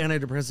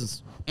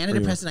antidepressants? for you?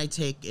 Antidepressant I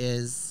take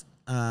is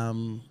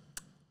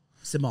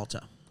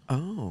Cymbalta.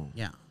 Oh.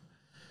 Yeah.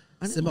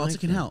 I didn't Cymbalta like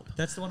can that. help.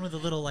 That's the one with the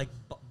little like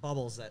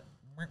bubbles that.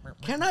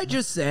 Can I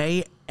just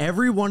say,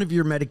 every one of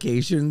your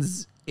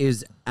medications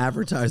is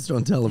advertised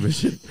on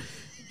television.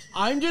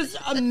 I'm just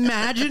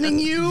imagining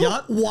you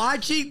Yup.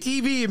 watching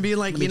TV and being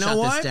like, me you know jot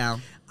this what?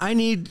 down. I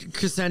need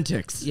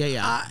Cosentix. Yeah,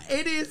 yeah.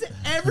 It is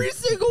every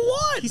single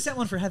one. He sent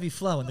one for heavy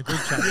flow in the group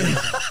chat.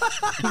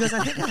 He goes,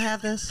 I think I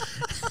have this.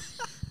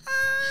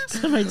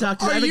 My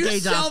doctor. Are I'm a you gay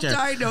doctor.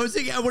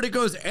 self-diagnosing? And when it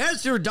goes,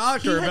 ask your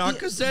doctor about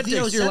The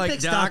Cosentix, you're like,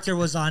 Ozempic's doc. doctor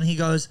was on. He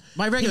goes,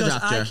 My regular he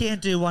goes, doctor. I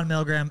can't do 1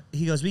 milligram.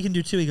 He goes, we can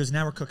do 2. He goes,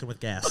 now we're cooking with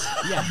gas.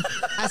 Yeah.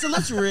 I said,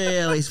 let's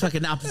really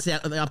fucking up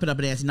and up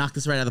and ante, knock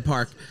this right out of the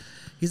park.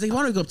 He's like, why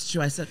don't we go up to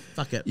 2? I said,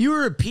 fuck it. You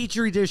were a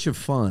petri dish of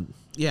fun.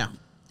 Yeah.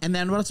 And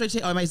then what else do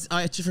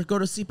I take? For go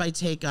to sleep, I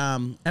take,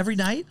 Every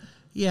night?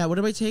 yeah, what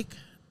do I take?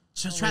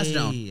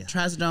 Trazodone. Hey.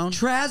 Trazodone.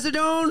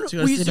 Trazodone? So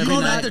you We used to sleep call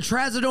every that night? the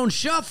Trazodone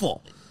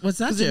shuffle. What's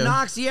that Because do? it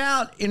knocks you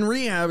out in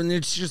rehab, and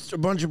it's just a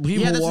bunch of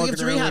people Yeah, that's what walking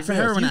gives around rehab like for this.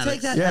 heroin You addicts.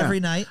 take that Yeah. every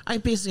night? I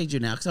basically do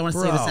now because I want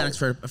to save the Bro.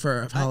 Xanax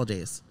for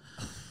holidays.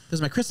 Those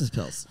are my Christmas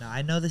pills. Now,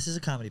 I know this is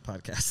a comedy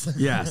podcast.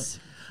 Yes.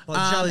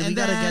 Well, Joey,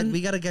 and we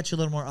gotta get you a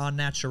little more on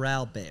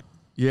natural, babe.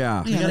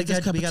 Yeah. Yeah, gotta like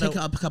just get- we take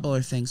gotta- up a couple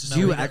other things. Do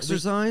you we got-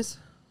 exercise?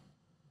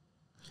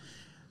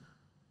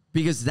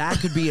 Because that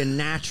could be a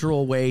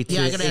natural way to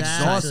Yeah, I gotta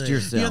exhaust exercise.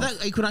 yourself. You know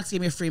that Equinox gave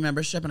me a free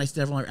membership, and I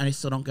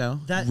still don't go.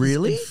 That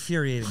Really? is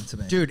infuriating to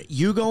me. Dude,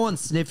 you go on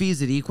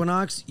Sniffies at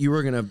Equinox, you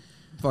are gonna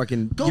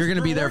fucking you're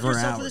gonna be there reward for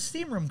yourself with a hours.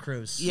 steam room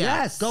cruise. Yeah.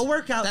 Yes. Go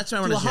work out. That's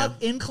what I do wanna a hub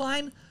do.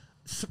 incline,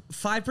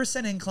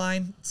 5%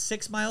 incline,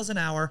 6 miles an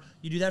hour.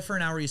 You do that for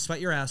an hour. You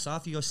sweat your ass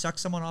off. You go suck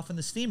someone off in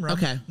the steam room.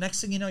 Okay.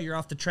 Next thing you know, you're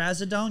off the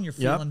Trazodone. You're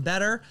Yep. feeling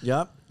better.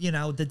 Yep. You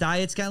know, the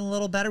diet's getting a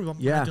little better. We're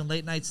Yeah. not doing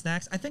late night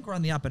snacks. I think we're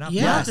on the up and up.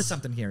 Yes. We're up to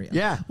something here.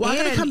 Yeah. Well, I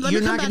gotta and come- let me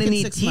you're come not back gonna in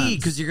need 6 tea months.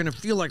 because you're gonna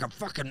feel like a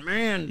fucking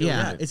man. doing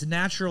Yeah. it. It's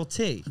natural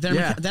tea. Then,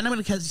 Yeah. then I'm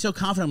going to so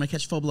confident I'm going to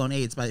catch full blown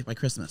AIDS by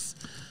Christmas.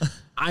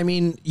 I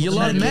mean, you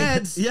love Medicaid.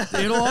 meds. Yeah.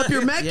 It'll up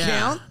your med Yeah.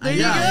 count. There I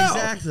you know. go.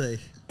 Exactly.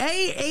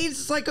 AIDS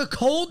is like a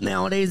cold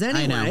nowadays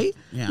anyway. I know.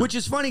 Yeah. Which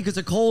is funny because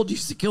a cold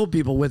used to kill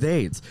people with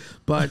AIDS.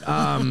 But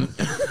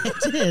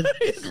It did.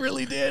 it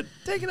really did.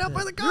 Taken out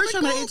by the We were common talking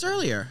about cold. AIDS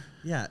earlier.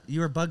 Yeah, you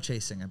were bug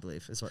chasing, I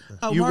believe, is what.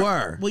 Oh, You Mark,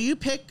 were. Will you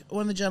pick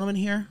one of the gentlemen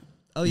here?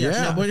 Oh yeah,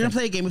 Yeah. sure. We're gonna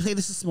play a game. We played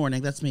this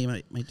morning. That's me,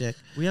 my dick.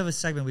 We have a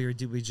segment we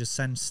do. We just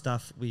send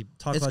stuff. We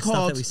talk It's about stuff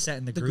called that we set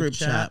in the the group group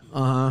chat,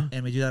 Uh-huh.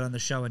 and we do that on the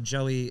show. And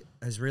Joey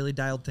has really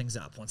dialed things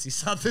up once he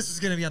saw this was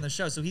going to be on the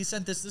show. So he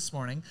sent this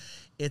morning.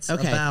 It's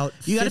Okay. about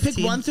You got to pick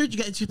 15 one through. You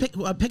got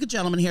to pick a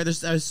gentleman here.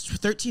 There's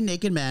 13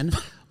 naked men,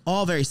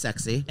 all very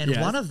sexy. and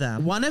Yes.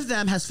 one of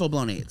them has full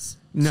blown AIDS.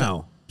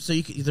 No. So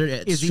you can,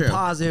 it's Is he true.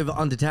 positive,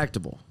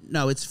 undetectable?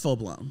 No, it's full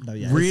blown. No,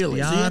 yeah, Really?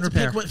 it's So you have beyond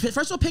to repair. pick.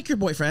 First of all, pick your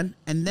boyfriend,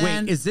 and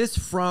then Wait, is this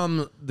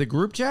from the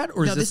group chat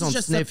or no, is this on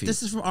just Sniffy?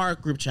 this is from our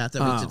group chat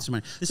that we Oh. did this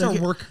morning. This is our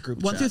here- work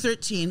group 1 chat. through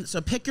 13.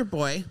 So pick your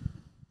boy.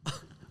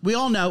 We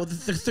all know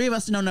the three of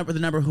us know the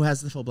number who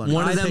has the full blown.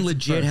 One I of them picked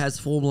legit first. has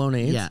full blown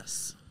AIDS.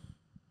 Yes,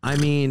 I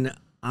mean,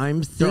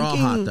 I'm thinking they're all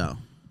hot though.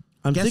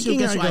 I'm thinking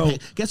guess I who go. I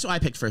picked? Guess who I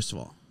picked first of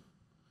all?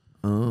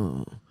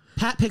 Oh,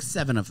 Pat picked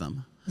 7 of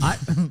them.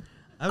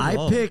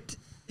 I picked.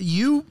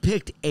 You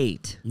picked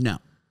 8. No.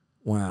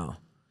 Wow.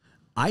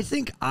 I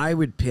think I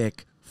would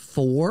pick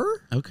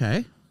 4,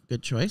 Okay.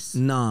 Good choice.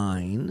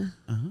 9,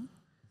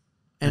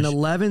 and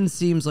 11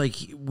 seems like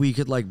we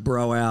could like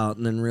bro out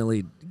and then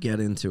really get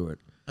into it.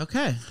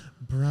 Okay.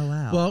 bro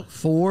out. Well,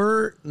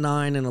 4,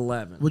 9, and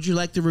 11. would you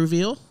like the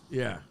reveal?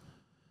 Yeah.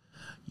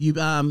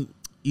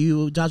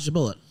 You dodged a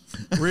bullet.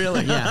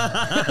 Really?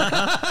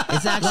 Yeah.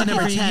 It's actually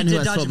number for you, 10 you who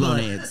did has dodge full a blown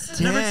bullet.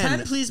 AIDS. Number 10.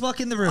 10, please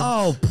walk in the room.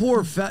 Oh,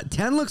 poor fat.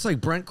 10 looks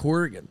like Brent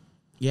Corrigan.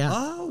 Yeah.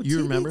 Oh,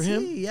 You remember TBT,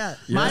 him? Yeah.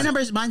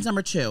 Mine's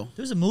number 2.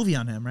 There was a movie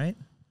on him, right?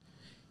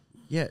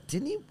 Yeah.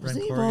 Wasn't he Brent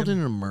involved Corrigan?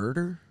 in a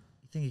murder?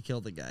 I think he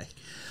killed the guy.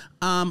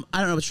 I don't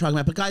know what you're talking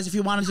about, but guys, if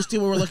you want to just do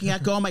what we're looking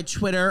at, go on my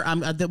Twitter. When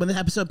the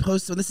episode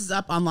posts, when this is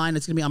up online,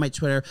 it's gonna be on my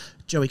Twitter.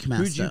 Joey Camasta.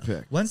 Who'd you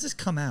pick? When's this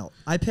come out?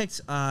 I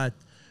picked.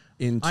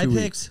 In 2 I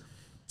weeks. picked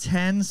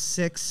 10,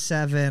 6,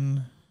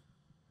 7,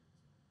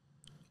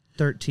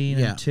 13,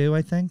 Yeah. and 2.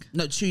 I think.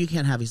 No, 2 you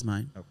can't have. He's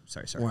mine. Oh,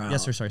 sorry. Wow.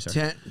 Yes, sir. Sorry.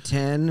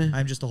 10.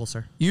 I'm just a whole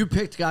sir. You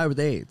picked guy with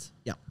AIDS.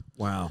 Yeah.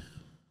 Wow.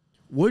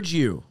 Would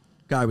you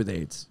guy with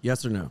AIDS?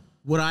 Yes or no?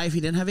 Would I if he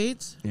didn't have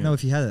AIDS? Yeah. No,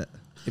 if you had it.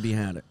 If he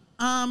had it.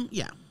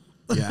 Yeah.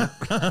 Yeah.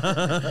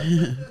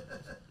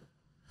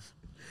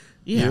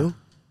 Yeah. You?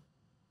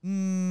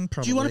 Probably.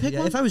 Do you wanna pick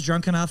one? If I was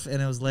drunk enough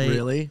and it was late,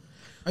 Really?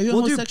 Are you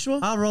Well, dude, homosexual?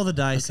 I'll roll the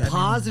dice. I mean,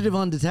 Positive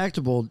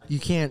undetectable, you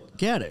can't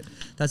get it.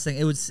 that's the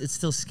thing. It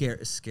still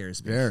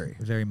scares me.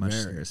 Very much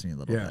scares me a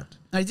little bit.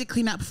 I did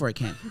clean out before I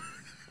came.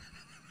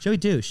 Joey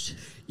douched.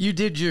 You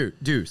did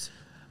deuce.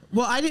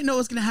 Well, I didn't know what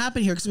was going to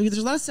happen here because there's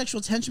a lot of sexual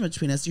tension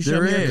between us. You show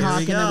There me your is.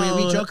 cock, Here and we then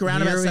we go. joke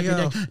around Here about we sucking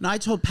go. dick. And I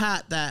told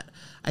Pat that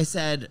I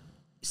said,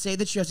 say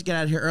that you have to get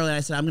out of here early. And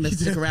I said, I'm going to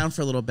stick around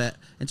for a little bit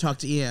and talk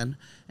to Ian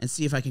and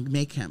see if I can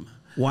make him.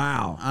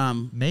 Wow.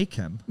 Make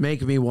him.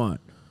 Make me what?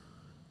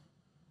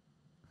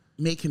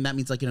 Make him, that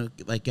means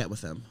like get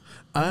with him.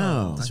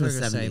 Oh. That's I from the was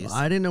gonna say, 70s.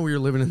 I didn't know we were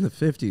living in the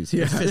 50s.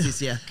 Yeah.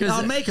 50s, yeah.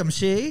 I'll make him.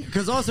 She.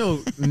 Because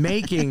also,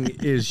 making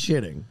is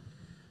shitting.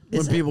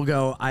 When people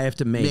go, I have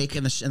to make. Make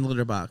in the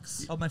litter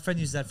box. Oh, my friend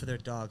used that for their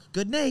dog.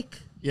 Good Nake.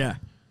 Yeah.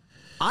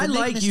 I make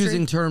like mystery.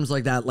 using terms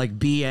like that, like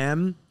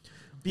BM.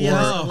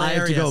 BM or is I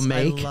have to go hilarious.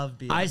 make. I love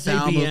BM. I say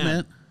Bowel BM.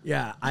 movement.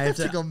 Yeah. I have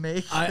to go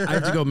make. I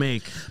have to go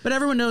make. But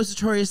everyone knows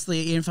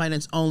notoriously Ian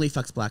Finance only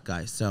fucks black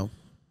guys, so.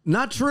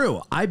 Not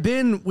true. I've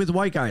been with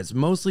white guys,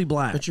 mostly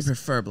black. But you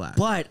prefer black.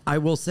 But I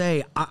will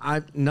say,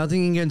 I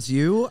nothing against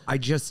you. I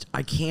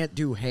can't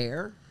do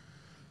hair.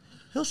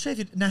 He'll shave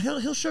you. Now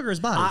he'll sugar his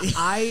body.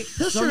 He'll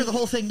some- sugar the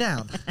whole thing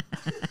down.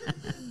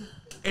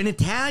 An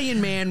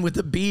Italian man with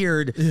a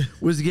beard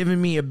was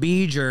giving me a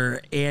beeger,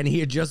 and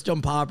he had just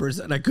done poppers,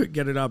 and I couldn't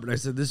get it up. And I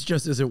said, "This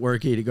just isn't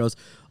working." He goes,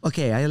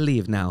 "Okay, I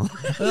leave now."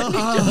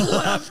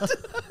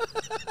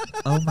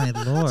 Oh my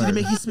lord! Did he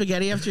make you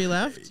spaghetti after he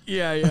left?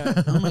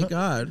 yeah. Oh my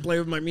God. Play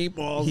with my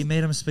meatballs. He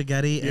made him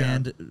spaghetti Yeah.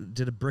 and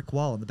did a brick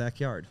wall in the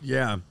backyard.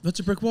 yeah. What's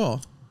a brick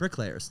wall?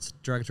 Bricklayers. It's a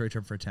derogatory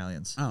term for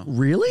Italians. Oh.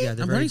 Really? Yeah,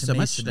 they're I'm very learning so much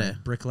mason, today.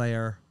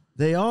 Bricklayer.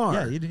 They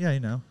are. Yeah, you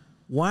know.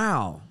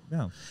 Wow.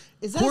 No.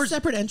 Is that a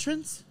separate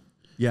entrance?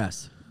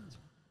 Yes.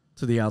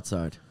 To the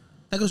outside.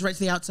 That goes right to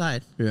the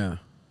outside. Yeah.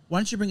 Why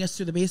don't you bring us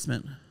through the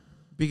basement?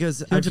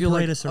 Because I have to feel like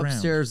parade us around.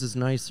 upstairs is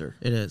nicer.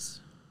 It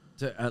is.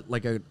 To,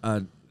 like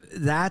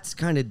that's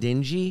kind of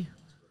dingy.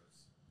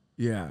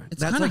 Yeah.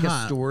 It's that's kinda like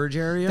hot. a storage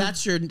area.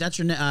 That's your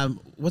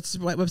what's the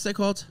website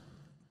called?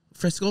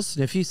 Friskel's?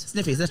 Sniffies.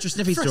 Sniffies. That's your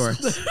Sniffy store.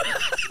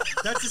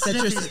 That's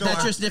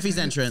That's your Sniffy's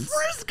entrance.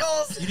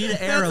 Frisco's. You need an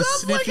arrow.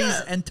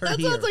 Sniffies enter that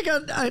here. sounds like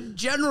a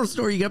general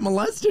store you get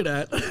molested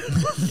at.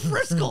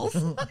 Frisco's.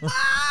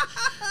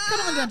 Come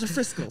on down to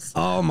Friskel's.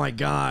 Oh my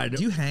God.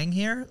 Do you hang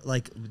here?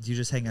 Like, do you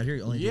just hang out here?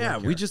 You only do Yeah,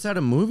 work we here? just had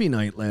a movie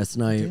night last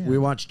night. Damn. We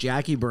watched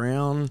Jackie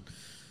Brown.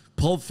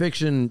 Pulp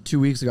Fiction 2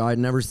 weeks ago. I'd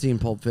never seen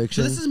Pulp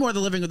Fiction. So this is more the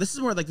living room. This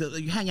is more like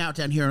you hang out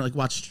down here and like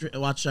watch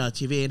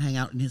TV and hang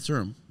out in his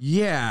room.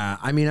 Yeah,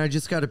 I mean, I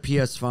just got a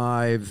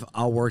PS5.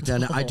 I'll work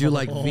down. I do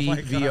like Oh my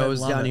God, VOs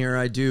I love down it. here.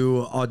 I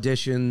do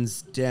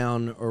auditions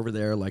down over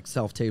there, like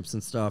self tapes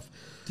and stuff.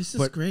 This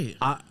is great.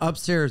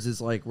 Upstairs is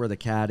like where the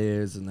cat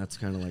is, and that's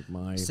kind of like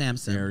my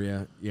Samson.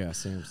 area. Yeah,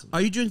 Samson. Are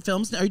you doing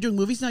films now? Are you doing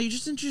movies now? You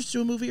just introduced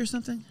to a movie or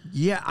something?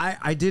 Yeah,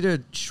 I did a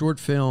short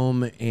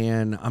film,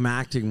 and I'm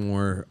acting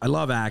more. I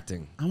love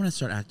acting. I want to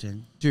start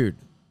acting. Dude,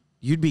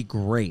 you'd be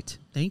great.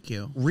 Thank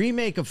you.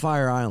 Remake of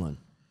Fire Island.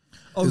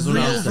 A is what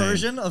I'm real saying.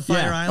 version of Fire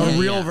Yeah, Island? a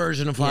real Yeah.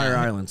 version of Fire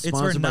Yeah. Island. It's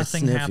where Sponsored by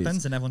nothing Sniffies.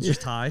 happens and everyone's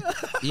just high.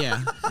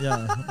 Yeah.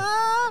 Yeah.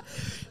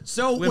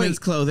 So Women's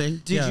wait,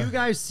 clothing. did Yeah. you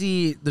guys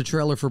see the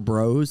trailer for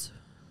Bros?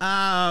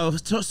 Oh,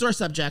 sore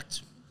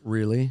subject.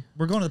 Really?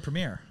 We're going to the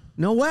premiere.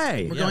 No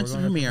way. We're going to the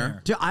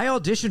premiere. Dude, I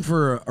auditioned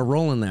for a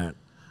role in that.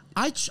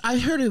 I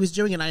heard he was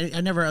doing it.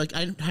 I never I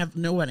have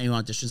no any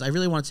auditions. I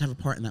really wanted to have a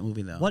part in that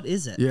movie though. What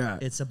is it? Yeah.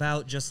 It's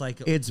about just like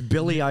It's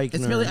Billy Eichner.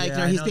 It's Billy Yeah, Eichner.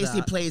 I He's know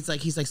basically that. plays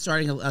like he's like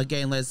starting a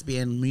gay and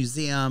lesbian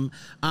museum.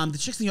 The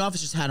chicks in the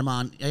office just had him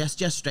on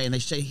yesterday, and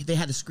they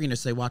had the screener,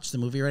 so they watched the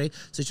movie already.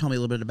 So he told me a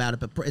little bit about it.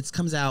 But it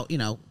comes out, the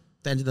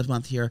end of the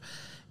month here,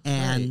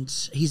 and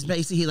he's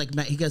basically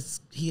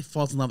he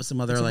falls in love with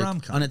some other It's a like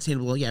rom-com.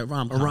 unattainable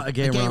rom-com. A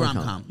gay rom-com.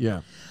 rom-com. Yeah.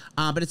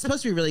 But it's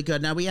supposed to be really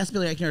good. Now, we asked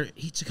Billy Eichner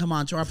to come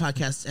on to our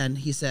podcast, and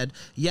he said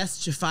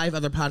yes to 5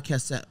 other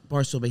podcasts at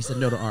Barstool, but he said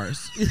no to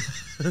ours.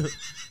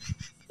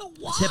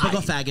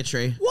 Typical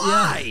faggotry.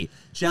 Why?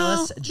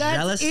 jealous, That's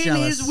jealous, in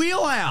jealous. his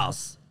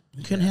wheelhouse.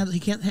 He can't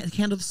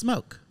handle the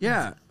smoke.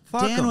 Yeah.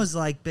 Fuck Dan him. was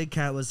like, Big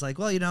Cat was like,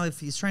 well, if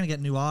he's trying to get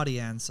new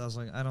audience, I was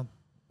like, I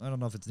don't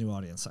know if it's new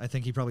audience. I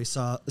think he probably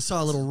saw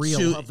a little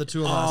reel of the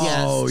two of us.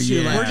 Oh, Yes,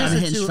 yeah. We're We're just just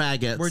unhinged too,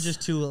 faggots. We're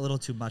just a little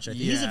too much. I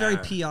think. He's a very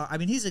Yeah. PR. I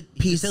mean, he's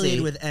PC.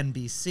 affiliated with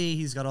NBC.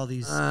 He's got all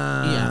these.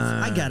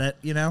 Yeah. I get it.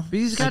 But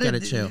he's got get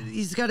it, too.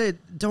 He's got to.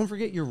 Don't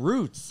forget your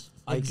roots.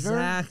 Eichner.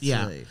 Exactly.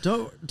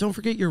 Yeah. Don't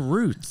forget your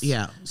roots.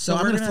 Yeah. So, I'm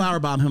we're going to gonna- flower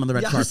bomb him on the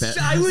red carpet.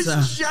 I was So-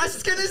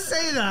 just gonna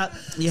say that.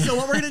 Yeah. So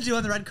what we're gonna do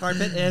on the red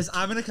carpet is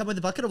I'm gonna come with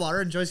a bucket of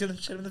water and Joy's gonna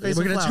shit him in the face.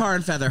 We're with going to flour. tar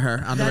and feather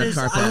her on the That red is,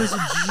 carpet. I was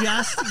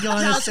just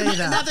gonna now, say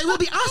now that. they will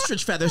be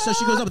ostrich feathers, so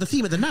she goes up with the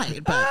theme of the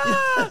night.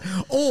 But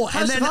Oh,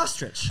 House and then of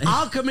Ostrich.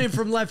 I'll come in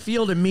from left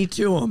field and me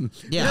to him.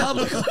 Yeah.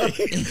 Publicly.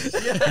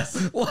 Yes.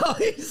 While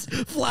he's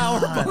flower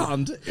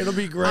bombed. It'll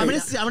be great. I'm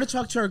gonna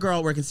talk to our girl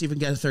at work and see if we can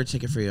get a 3rd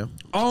ticket for you.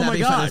 Oh That'd my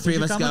be fun. God. The 3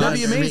 of Would us you go. come? That'd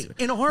be and amazing.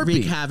 In a heartbeat.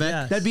 Wreak havoc.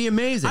 Yeah. That'd be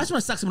amazing. I just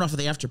want to suck someone off at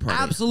the after party.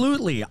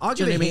 Absolutely. I'll Do get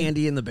you a know what I mean?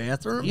 handy in the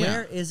bathroom. Yeah.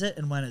 Where is it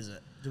and when is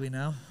it? Do we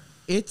know?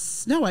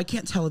 It's no, I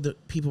can't tell the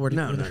people where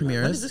No, the no,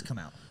 premiere When is. does this come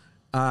out?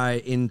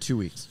 In 2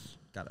 weeks.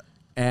 Got it.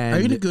 And Are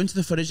you gonna go into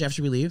the footage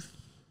after we leave?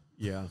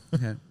 Yeah.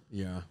 Okay.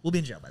 Yeah. We'll be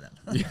in jail by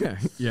then. Yeah.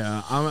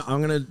 Yeah.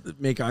 I'm gonna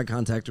make eye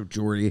contact with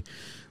Jordy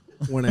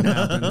when it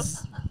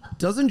happens.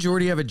 Doesn't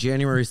Jordy have a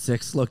January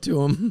 6th look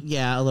to him?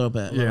 Yeah, a little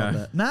bit.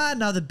 Yeah.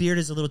 Nah, the beard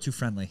is a little too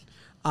friendly.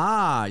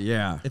 Ah,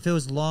 yeah. If it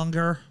was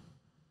longer,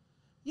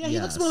 Yeah, he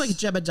looks Yes. more like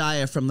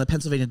Jebediah from the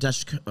Pennsylvania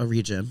Dutch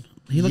region.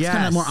 He looks kind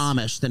Yes. of more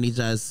Amish than he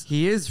does.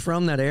 He is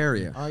from that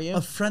area. Are you?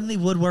 a friendly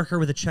woodworker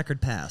with a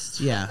checkered past.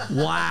 Yeah.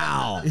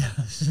 Wow.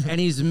 And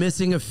he's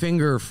missing a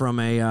finger from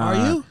a Are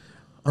you?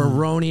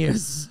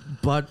 erroneous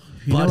butt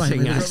You know I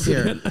butting live in fear.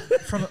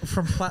 accident.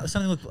 From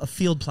something like a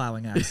field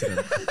plowing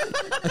accident,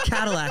 a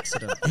cattle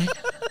accident,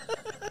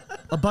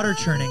 a butter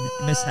churning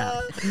mishap.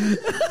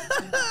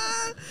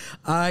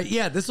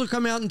 Yeah, this will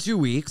come out in 2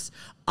 weeks.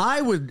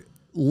 I would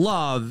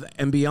love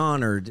and be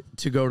honored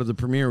to go to the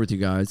premiere with you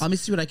guys. Let me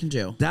see what I can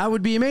do. That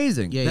would be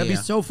amazing. Yeah, That'd yeah, be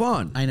yeah. so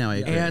fun. I know, I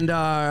agree. And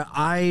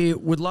I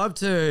would love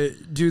to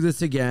do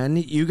this again.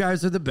 You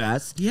guys are the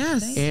best.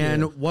 Yes.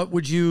 And what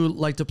would you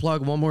like to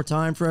plug one more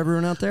time for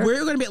everyone out there? We're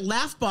going to be at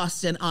Laugh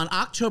Boston on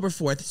October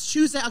 4th. It's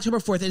Tuesday, October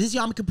 4th. It is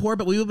Yom Kippur,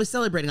 but we will be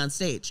celebrating on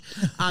stage.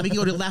 You can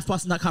go to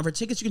laughboston.com for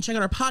tickets. You can check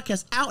out our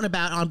podcast Out and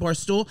About on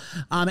Barstool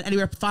and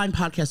anywhere fine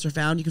podcasts are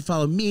found. You can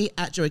follow me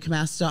at Joey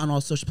Camasta on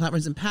all social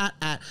platforms and Pat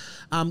at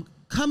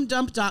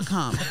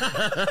cumdump.com.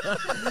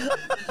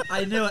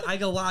 I knew it. I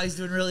go, wow, he's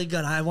doing really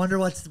good. I wonder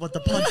what the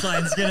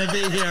punchline's gonna be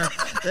here.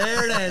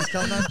 There it is.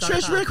 Come on.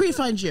 Trish, where can we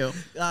find you?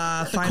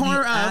 Find me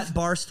corner at of-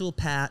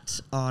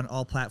 BarstoolPat on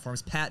all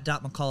platforms.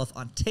 Pat.McAuliffe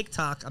on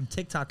TikTok. I'm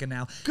TikToking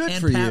now. Good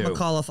and for Pat you.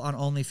 McAuliffe on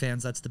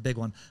OnlyFans. That's the big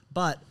one.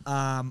 But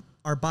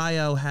our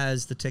bio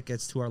has the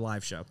tickets to our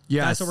live show.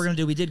 Yes. That's what we're going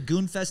to do. We did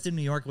Goonfest in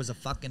New York. It was a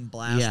fucking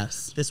blast.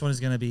 Yes. This one is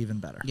going to be even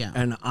better. Yeah.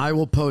 And I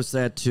will post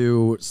that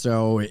too.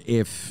 So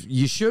if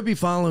you should be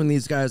following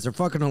these guys, they're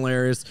fucking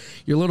hilarious.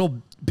 Your little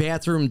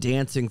bathroom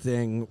dancing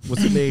thing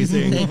was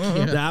amazing.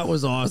 That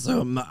was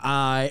awesome.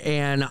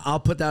 And I'll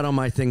put that on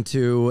my thing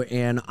too.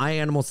 And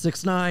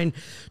iAnimal69,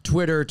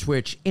 Twitter,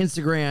 Twitch,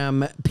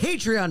 Instagram,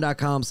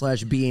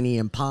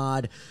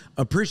 patreon.com/BNEmpod.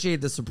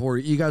 Appreciate the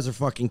support. You guys are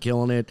fucking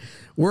killing it.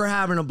 We're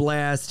having a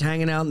blast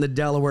hanging out in the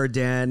Delaware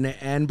Den.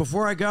 And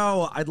before I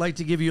go, I'd like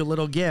to give you a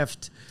little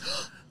gift.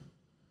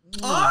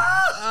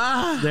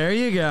 There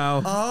you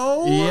go.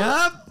 Oh.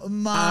 Yep.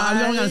 My. I'm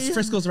going on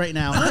Frisco's right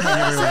now. Look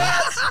at his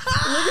hands.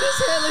 Look at his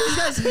hand. Look, this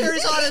guy's hair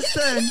is on his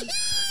thing.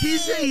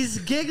 He's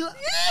giggling.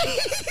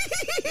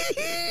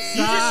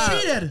 You just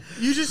cheated.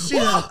 You just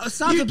cheated. Whoa,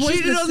 stop, You the boy's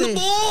cheated on the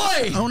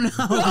mistake. boy. Oh, no.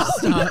 Oh,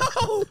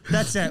 no.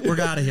 That's it. We're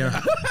out of here.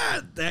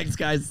 Thanks,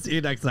 guys. See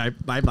you next time.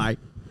 Bye-bye.